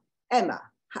now, Emma,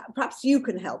 perhaps you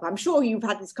can help. I'm sure you've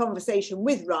had this conversation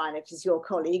with Ryan, if he's your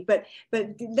colleague, but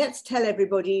let's tell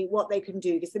everybody what they can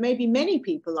do, because there may be many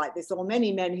people like this, or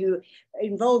many men who are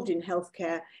involved in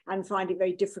healthcare and find it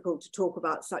very difficult to talk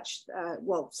about such,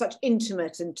 such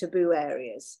intimate and taboo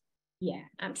areas. Yeah,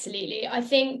 absolutely. I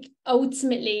think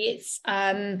ultimately it's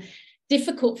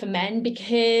difficult for men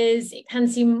because it can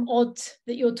seem odd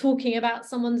that you're talking about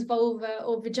someone's vulva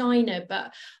or vagina,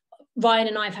 but Ryan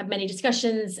and I have had many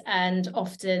discussions, and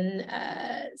often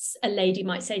a lady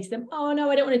might say to them, oh no,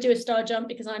 I don't want to do a star jump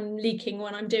because I'm leaking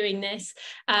when I'm doing this.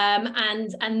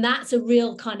 And that's a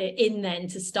real kind of in then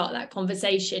to start that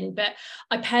conversation. But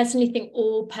I personally think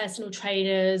all personal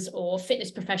trainers or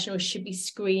fitness professionals should be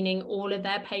screening all of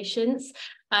their patients.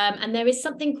 And there is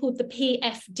something called the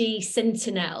PFD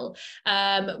Sentinel,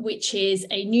 which is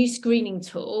a new screening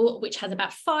tool, which has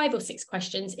about 5 or 6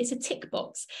 questions. It's a tick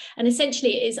box. And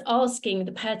essentially it is asking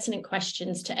the pertinent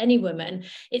questions to any woman.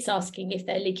 It's asking if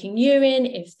they're leaking urine,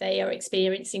 if they are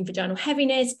experiencing vaginal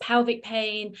heaviness, pelvic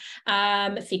pain,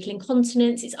 fecal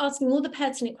incontinence. It's asking all the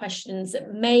pertinent questions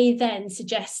that may then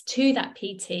suggest to that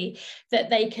PT that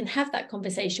they can have that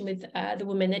conversation with the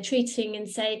woman they're treating and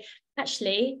say,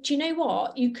 actually, do you know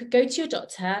what? You could go to your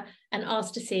doctor and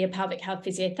ask to see a pelvic health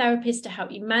physiotherapist to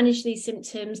help you manage these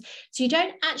symptoms. So you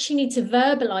don't actually need to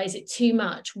verbalize it too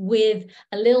much with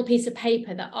a little piece of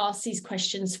paper that asks these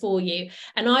questions for you.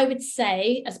 And I would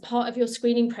say, as part of your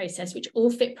screening process, which all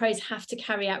fit pros have to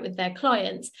carry out with their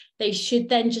clients, they should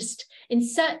then just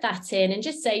insert that in and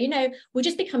just say, you know, we're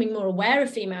just becoming more aware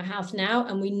of female health now,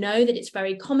 and we know that it's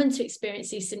very common to experience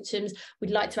these symptoms.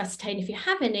 We'd like to ascertain if you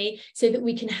have any so that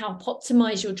we can help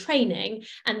optimize your training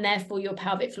and therefore your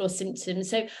pelvic floor symptoms.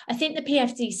 So I think the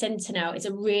PFD Sentinel is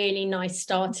a really nice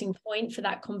starting point for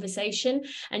that conversation.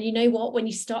 And you know what, when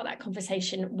you start that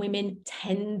conversation, women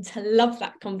tend to love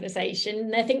that conversation.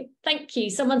 And they think, thank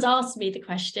you, someone's asked me the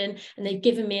question and they've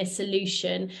given me a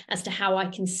solution as to how I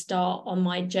can start on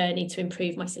my journey to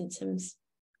improve my symptoms.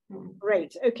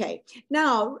 Great, okay.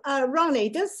 Now, Ranee,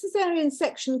 does cesarean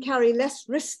section carry less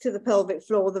risk to the pelvic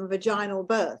floor than vaginal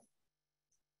birth?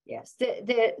 Yes,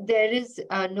 there is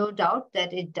no doubt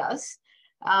that it does,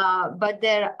 but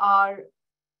there are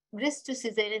risks to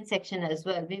cesarean section as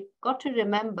well. We've got to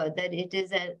remember that it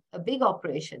is a big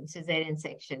operation, cesarean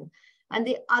section. And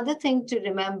the other thing to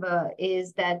remember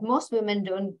is that most women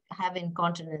don't have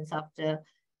incontinence after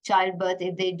childbirth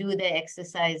if they do their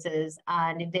exercises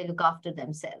and if they look after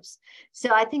themselves.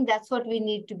 So I think that's what we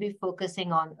need to be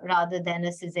focusing on rather than a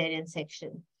cesarean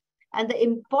section. And the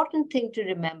important thing to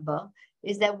remember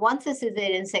is that once a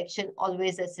cesarean section,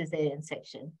 always a cesarean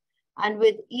section. And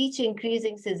with each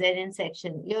increasing cesarean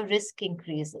section, your risk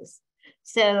increases.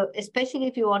 So especially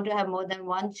if you want to have more than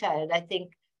one child, I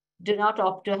think do not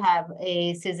opt to have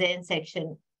a cesarean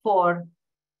section for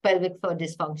pelvic floor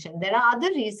dysfunction. There are other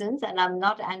reasons, and I'm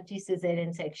not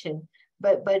anti-cesarean section,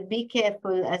 but be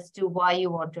careful as to why you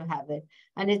want to have it.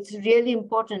 And it's really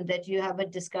important that you have a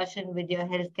discussion with your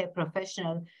healthcare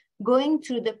professional, going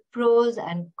through the pros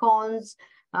and cons,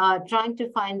 trying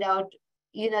to find out,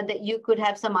 you know, that you could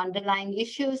have some underlying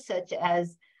issues such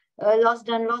as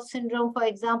loss-done-loss syndrome, for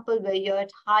example, where you're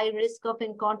at high risk of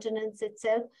incontinence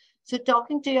itself. So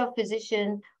talking to your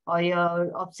physician or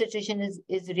your obstetrician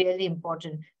is really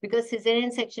important, because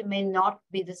cesarean section may not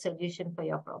be the solution for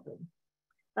your problem.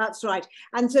 That's right.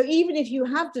 And so even if you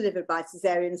have delivered by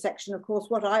cesarean section, of course,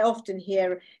 what I often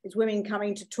hear is women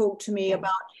coming to talk to me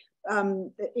about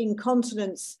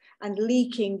incontinence and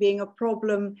leaking being a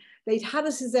problem. They'd had a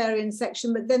cesarean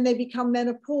section, but then they become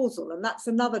menopausal. And that's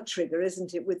another trigger,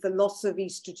 isn't it, with the loss of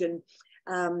estrogen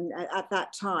at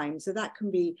that time. So that can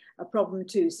be a problem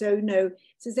too. So no,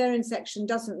 cesarean section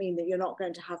doesn't mean that you're not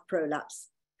going to have prolapse.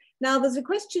 Now there's a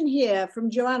question here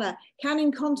from Joanna. Can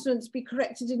incontinence be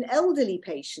corrected in elderly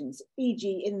patients,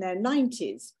 e.g. in their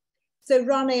 90s? So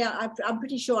Ranee, I'm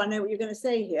pretty sure I know what you're going to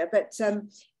say here, but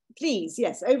please,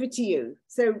 yes, over to you.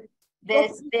 So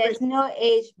there's no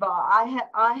age bar.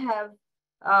 I have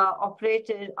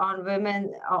operated on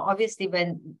women, obviously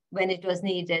when it was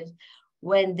needed,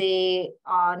 when they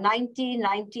are 90,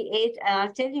 98, and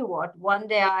I'll tell you what, one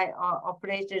day I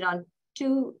operated on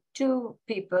two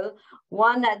people,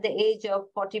 one at the age of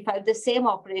 45, the same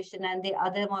operation, and the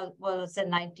other was a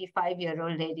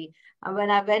 95-year-old lady. And when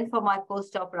I went for my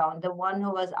post-op round, the one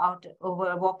who was out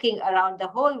over walking around the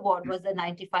whole ward was a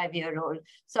 95-year-old.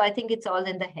 So I think it's all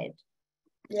in the head.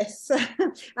 Yes,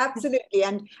 absolutely.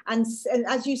 And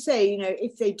as you say, you know,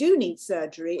 if they do need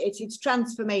surgery, it's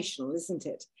transformational, isn't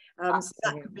it? So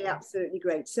that could be absolutely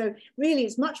great. So really,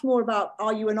 it's much more about,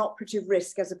 are you an operative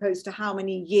risk as opposed to how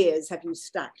many years have you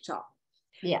stacked up?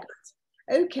 Yeah.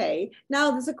 Okay.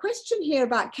 Now, there's a question here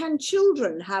about, can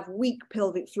children have weak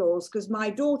pelvic floors? Because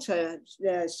my daughter,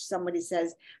 somebody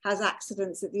says, has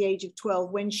accidents at the age of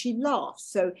 12 when she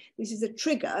laughs. So this is a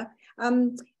trigger.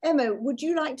 Emma, would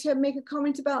you like to make a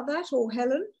comment about that, or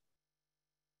Helen?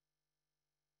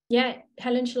 Yeah,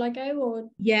 Helen, shall I go? Or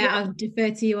yeah, I'll defer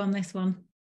to you on this one.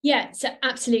 Yeah, so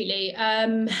absolutely.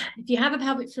 If you have a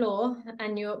pelvic floor,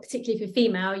 and particularly if you're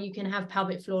female, you can have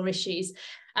pelvic floor issues.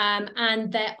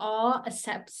 And there are a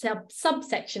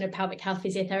subsection of pelvic health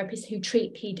physiotherapists who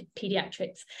treat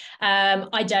pediatrics.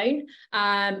 I don't,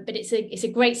 but it's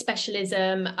a great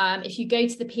specialism. If you go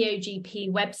to the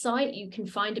POGP website, you can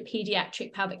find a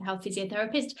pediatric pelvic health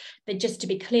physiotherapist. They, just to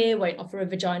be clear, won't offer a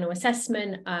vaginal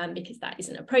assessment because that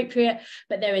isn't appropriate.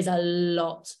 But there is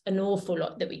an awful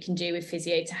lot that we can do with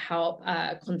physio to help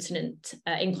incontinent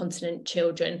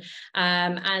children.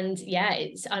 And yeah,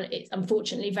 it's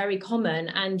unfortunately very common.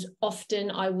 And often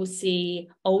I will see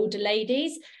older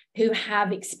ladies who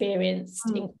have experienced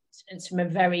incontinence from a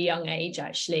very young age,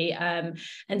 actually.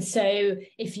 And so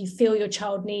if you feel your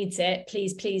child needs it,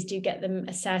 please do get them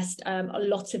assessed. A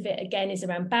lot of it, again, is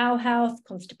around bowel health,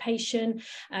 constipation,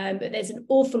 but there's an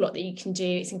awful lot that you can do.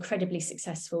 It's incredibly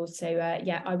successful. So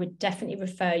yeah, I would definitely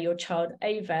refer your child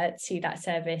over to that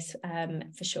service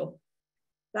for sure.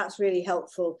 That's really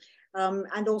helpful.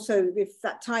 And also, if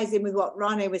that ties in with what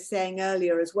Ranee was saying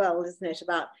earlier as well, isn't it,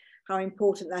 about how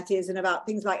important that is, and about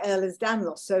things like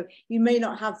Ehlers-Danlos. So you may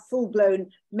not have full-blown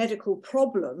medical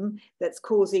problem that's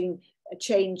causing a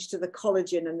change to the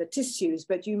collagen and the tissues,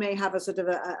 but you may have a sort of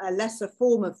a lesser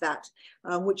form of that,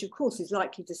 which of course is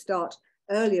likely to start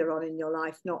earlier on in your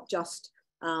life, not just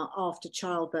after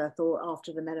childbirth or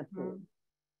after the menopause.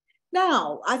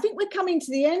 Now, I think we're coming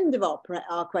to the end of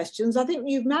our questions. I think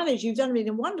you've done really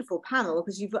a wonderful panel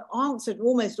because you've answered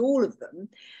almost all of them.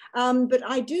 But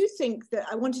I do think that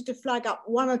I wanted to flag up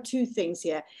one or two things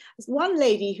here. There's one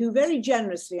lady who very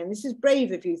generously, and this is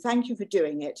brave of you, thank you for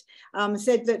doing it,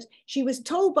 said that she was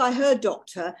told by her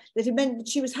doctor that it meant that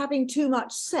she was having too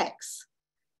much sex.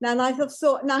 Now, and I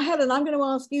thought, now, Helen, I'm going to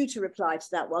ask you to reply to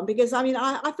that one, because I mean,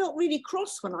 I felt really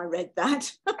cross when I read that.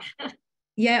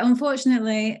 Yeah,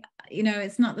 unfortunately, you know,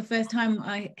 it's not the first time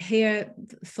I hear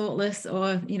thoughtless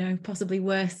or, you know, possibly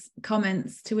worse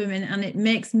comments to women, and it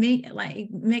makes me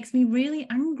really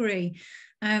angry.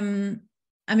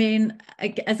 I mean,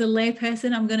 as a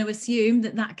layperson, I'm going to assume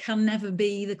that can never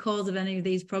be the cause of any of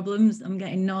these problems. I'm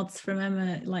getting nods from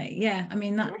Emma, like, yeah, I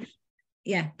mean,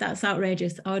 that's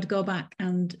outrageous. I would go back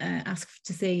and ask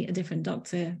to see a different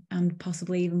doctor and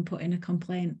possibly even put in a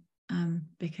complaint,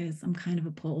 because I'm kind of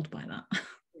appalled by that.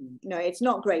 No, it's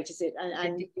not great, is it?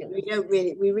 And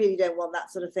we really don't want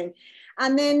that sort of thing.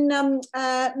 And then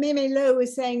Meme Lowe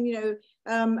was saying, you know,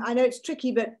 I know it's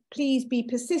tricky, but please be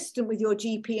persistent with your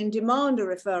GP and demand a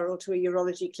referral to a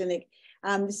urology clinic.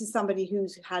 This is somebody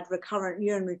who's had recurrent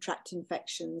urinary tract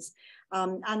infections.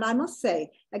 And I must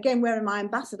say, again, wearing my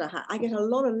ambassador hat, I get a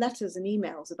lot of letters and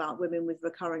emails about women with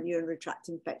recurrent urinary tract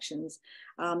infections,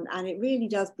 and it really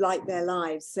does blight their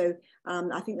lives. So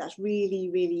I think that's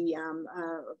really, really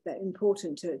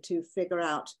important to figure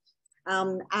out.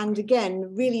 And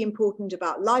again, really important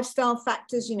about lifestyle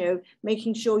factors, you know,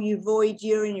 making sure you void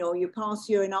urine or you pass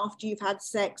urine after you've had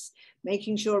sex,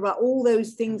 making sure about all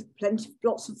those things,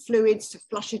 lots of fluids to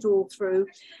flush it all through.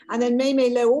 And then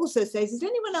Meme Lowe also says, is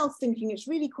anyone else thinking it's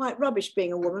really quite rubbish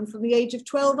being a woman from the age of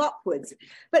 12 upwards?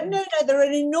 But no, there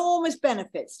are enormous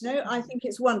benefits. No, I think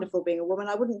it's wonderful being a woman.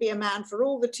 I wouldn't be a man for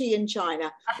all the tea in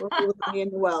China or all the money in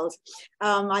the world.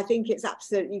 I think it's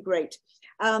absolutely great.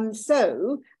 What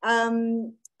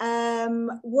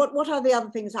are the other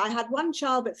things? I had one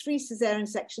child, but 3 cesarean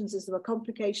sections as there were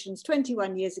complications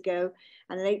 21 years ago.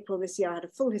 And in April this year, I had a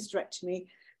full hysterectomy.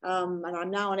 And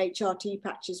I'm now on HRT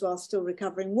patches while still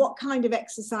recovering. What kind of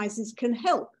exercises can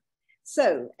help?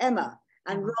 So, Emma,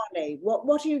 And Ranee,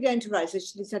 what are you going to write? So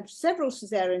she's had several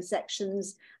cesarean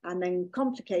sections and then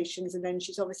complications, and then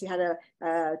she's obviously had a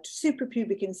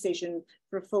suprapubic incision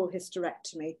for a full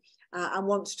hysterectomy, and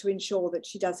wants to ensure that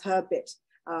she does her bit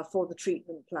for the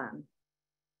treatment plan.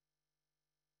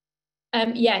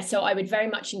 Yeah, so I would very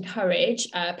much encourage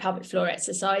pelvic floor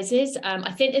exercises.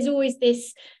 I think there's always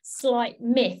this slight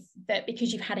myth that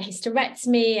because you've had a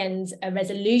hysterectomy and a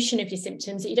resolution of your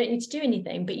symptoms that you don't need to do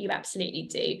anything, but you absolutely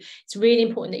do. It's really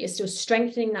important that you're still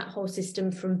strengthening that whole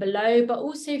system from below, but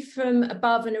also from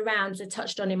above and around. As I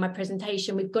touched on in my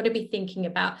presentation, we've got to be thinking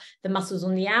about the muscles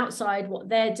on the outside, what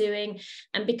they're doing.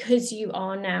 And because you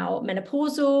are now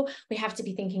menopausal, we have to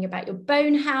be thinking about your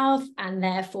bone health, and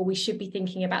therefore we should be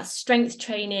thinking about strength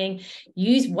training.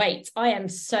 Use weight. I am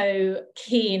so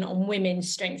keen on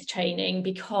women's strength training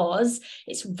because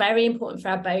it's very important for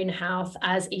our bone health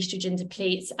as estrogen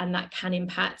depletes, and that can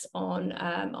impact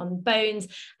on bones.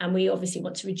 And we obviously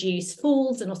want to reduce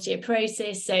falls and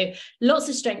osteoporosis. So lots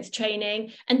of strength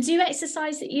training, and do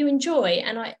exercise that you enjoy.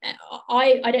 And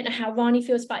I don't know how Ranee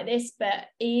feels about this, but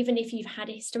even if you've had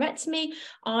a hysterectomy,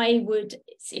 I would,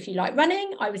 if you like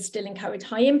running, I would still encourage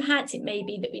high impact. It may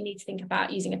be that we need to think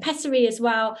about using a pessary as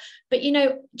well, but you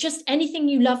know, just anything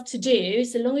you love to do,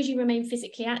 so long as you remain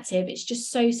physically active, it's just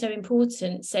so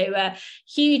important. So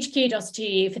huge kudos to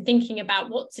you for thinking about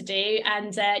what to do,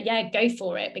 and yeah, go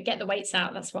for it, but get the weights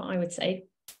out. That's what I would say.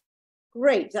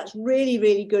 Great, that's really,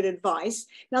 really good advice.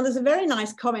 Now, there's a very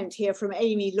nice comment here from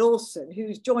Amy Lawson,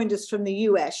 who's joined us from the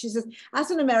US. She says,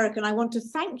 as an American, I want to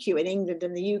thank you in England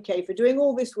and the UK for doing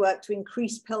all this work to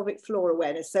increase pelvic floor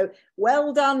awareness. So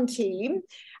well done, team,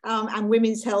 and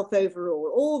women's health overall.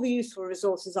 All the useful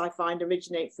resources I find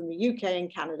originate from the UK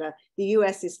and Canada. The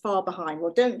US is far behind.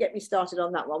 Well, don't get me started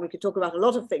on that one. We could talk about a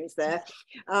lot of things there.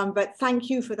 But thank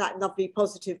you for that lovely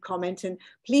positive comment. And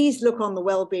please look on the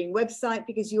Wellbeing website,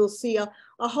 because you'll see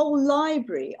a whole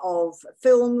library of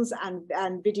films and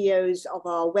videos of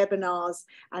our webinars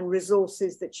and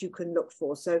resources that you can look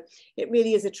for. So it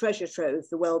really is a treasure trove,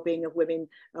 the Wellbeing of Women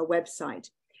website.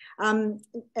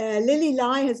 Lily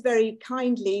Lai has very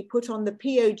kindly put on the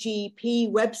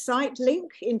POGP website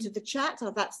link into the chat.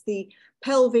 That's the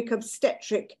Pelvic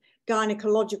Obstetric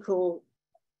Gynaecological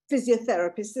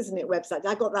Physiotherapist, isn't it, website?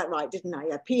 I got that right, didn't I?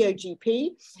 Yeah, POGP.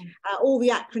 All the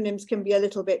acronyms can be a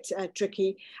little bit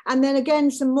tricky. And then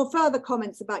again, some more further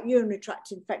comments about urinary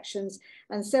tract infections,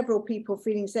 and several people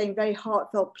saying very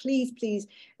heartfelt, please,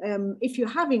 if you're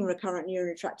having recurrent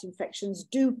urinary tract infections,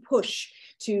 do push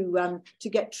to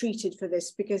get treated for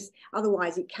this, because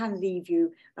otherwise it can leave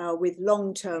you with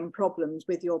long-term problems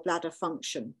with your bladder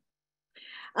function.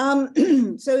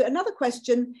 So another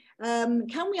question,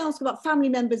 can we ask about family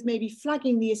members maybe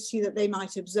flagging the issue that they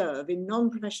might observe in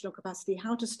non-professional capacity,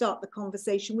 how to start the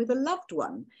conversation with a loved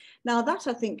one? Now that,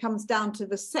 I think, comes down to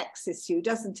the sex issue,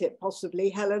 doesn't it, possibly,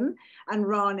 Helen and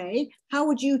Ranee? How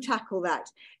would you tackle that?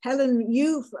 Helen,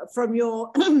 you, from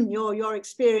your your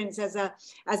experience as a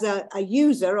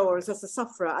user or as a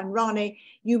sufferer, and Ranee,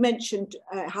 you mentioned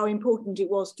how important it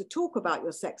was to talk about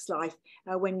your sex life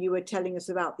when you were telling us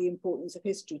about the importance of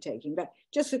history taking. But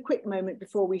just a quick moment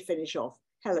before we finish off.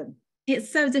 Helen.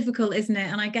 It's so difficult, isn't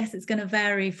it? And I guess it's going to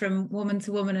vary from woman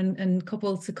to woman and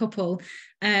couple to couple.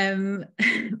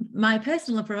 My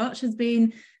personal approach has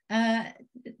been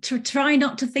to try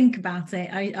not to think about it.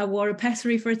 I wore a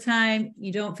pessary for a time.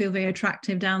 You don't feel very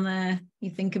attractive down there. You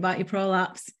think about your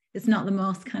prolapse. It's not the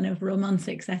most kind of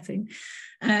romantic setting.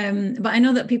 But I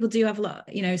know that people do have a lot,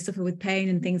 suffer with pain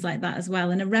and things like that as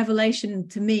well. And a revelation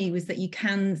to me was that you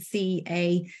can see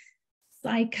a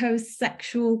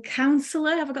psychosexual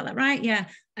counselor. Have I got that right? Yeah.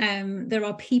 There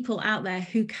are people out there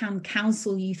who can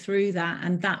counsel you through that.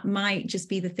 And that might just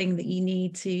be the thing that you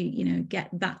need to, get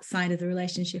that side of the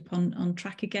relationship on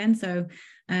track again. So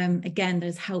again,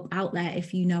 there's help out there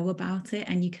if you know about it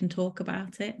and you can talk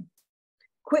about it.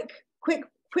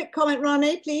 Quick comment,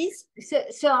 Ranee, please.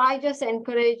 So I just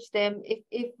encourage them,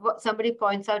 if somebody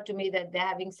points out to me that they're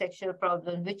having sexual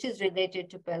problems, which is related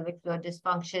to pelvic floor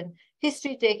dysfunction,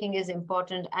 history taking is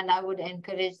important. And I would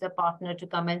encourage the partner to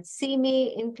come and see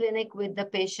me in clinic with the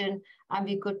patient, and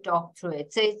we could talk through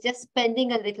it. So it's just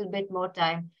spending a little bit more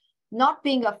time, not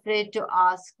being afraid to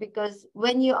ask, because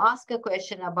when you ask a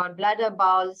question about bladder,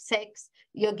 bowel, sex,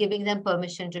 you're giving them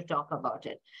permission to talk about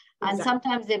it. And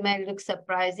sometimes they may look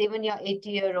surprised. Even your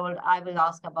 80-year-old, I will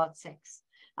ask about sex.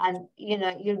 And,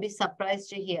 you'll be surprised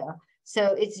to hear.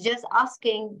 So it's just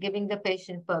asking, giving the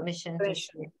patient permission.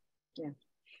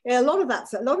 Yeah, a lot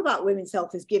about women's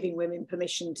health is giving women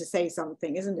permission to say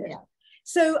something, isn't it? Yeah.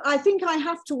 So I think I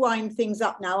have to wind things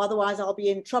up now, otherwise I'll be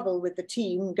in trouble with the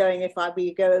team going if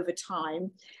we go over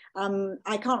time.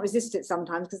 I can't resist it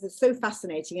sometimes because it's so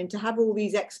fascinating, and to have all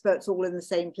these experts all in the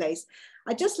same place.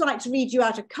 I'd just like to read you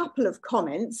out a couple of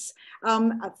comments.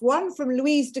 One from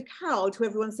Louise de Cowd, who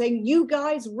everyone's saying, "You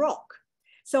guys rock."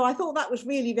 So I thought that was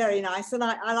really very nice, and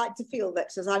I like to feel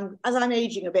that as I'm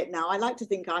aging a bit now, I like to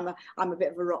think I'm a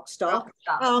bit of a rock star.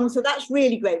 So that's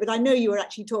really great. But I know you were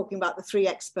actually talking about the 3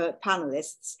 expert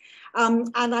panelists,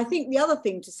 and I think the other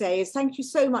thing to say is thank you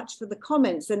so much for the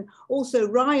comments, and also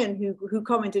Ryan, who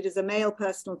commented as a male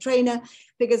personal trainer,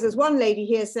 because there's one lady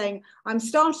here saying, "I'm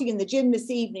starting in the gym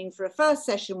this evening for a first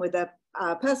session with a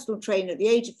personal trainer at the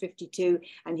age of 52,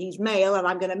 and he's male, and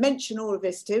I'm going to mention all of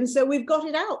this to him." So we've got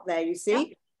it out there, you see.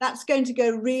 Yeah. That's going to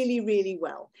go really, really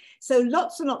well. So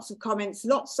lots and lots of comments,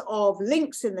 lots of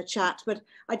links in the chat, but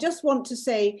I just want to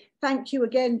say thank you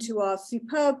again to our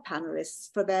superb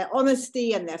panelists for their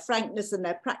honesty and their frankness and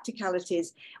their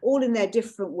practicalities, all in their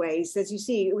different ways. As you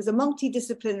see, it was a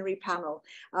multidisciplinary panel.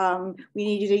 We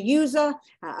needed a user,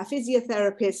 a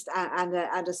physiotherapist,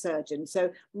 and a surgeon.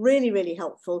 So really, really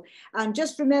helpful. And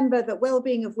just remember that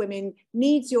Wellbeing of Women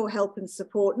needs your help and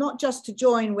support, not just to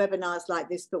join webinars like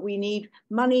this, but we need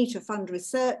money to fund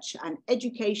research and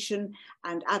education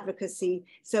and advocacy.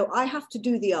 So I have to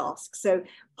do the ask. So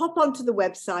pop onto the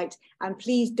website and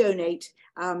please donate,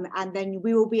 and then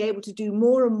we will be able to do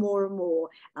more and more and more,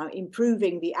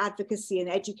 improving the advocacy and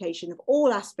education of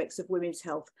all aspects of women's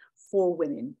health for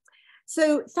women.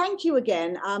 So thank you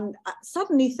again.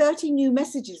 Suddenly 30 new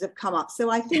messages have come up. So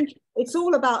I think it's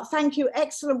all about thank you,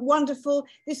 excellent, wonderful.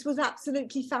 This was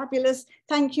absolutely fabulous.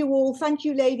 Thank you all. Thank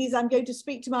you, ladies. I'm going to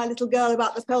speak to my little girl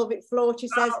about the pelvic floor, she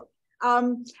says.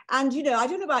 And, you know, I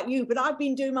don't know about you, but I've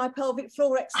been doing my pelvic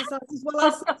floor exercises while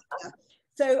I sit here.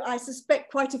 So I suspect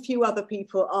quite a few other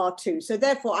people are too. So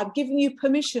therefore, I'm giving you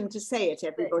permission to say it,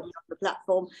 everybody on the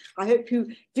platform. I hope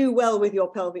you do well with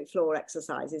your pelvic floor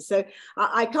exercises. So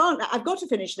I've got to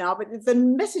finish now, but the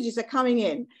messages are coming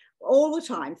in all the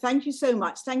time. Thank you so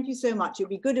much. Thank you so much. It'd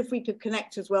be good if we could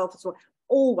connect as well.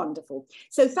 All wonderful.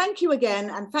 So thank you again,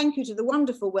 and thank you to the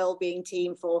wonderful Wellbeing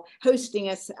team for hosting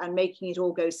us and making it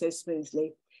all go so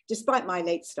smoothly, despite my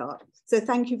late start. So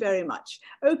thank you very much.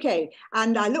 Okay,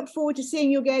 and I look forward to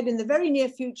seeing you again in the very near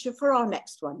future for our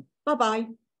next one. Bye-bye.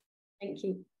 Thank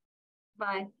you.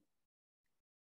 Bye.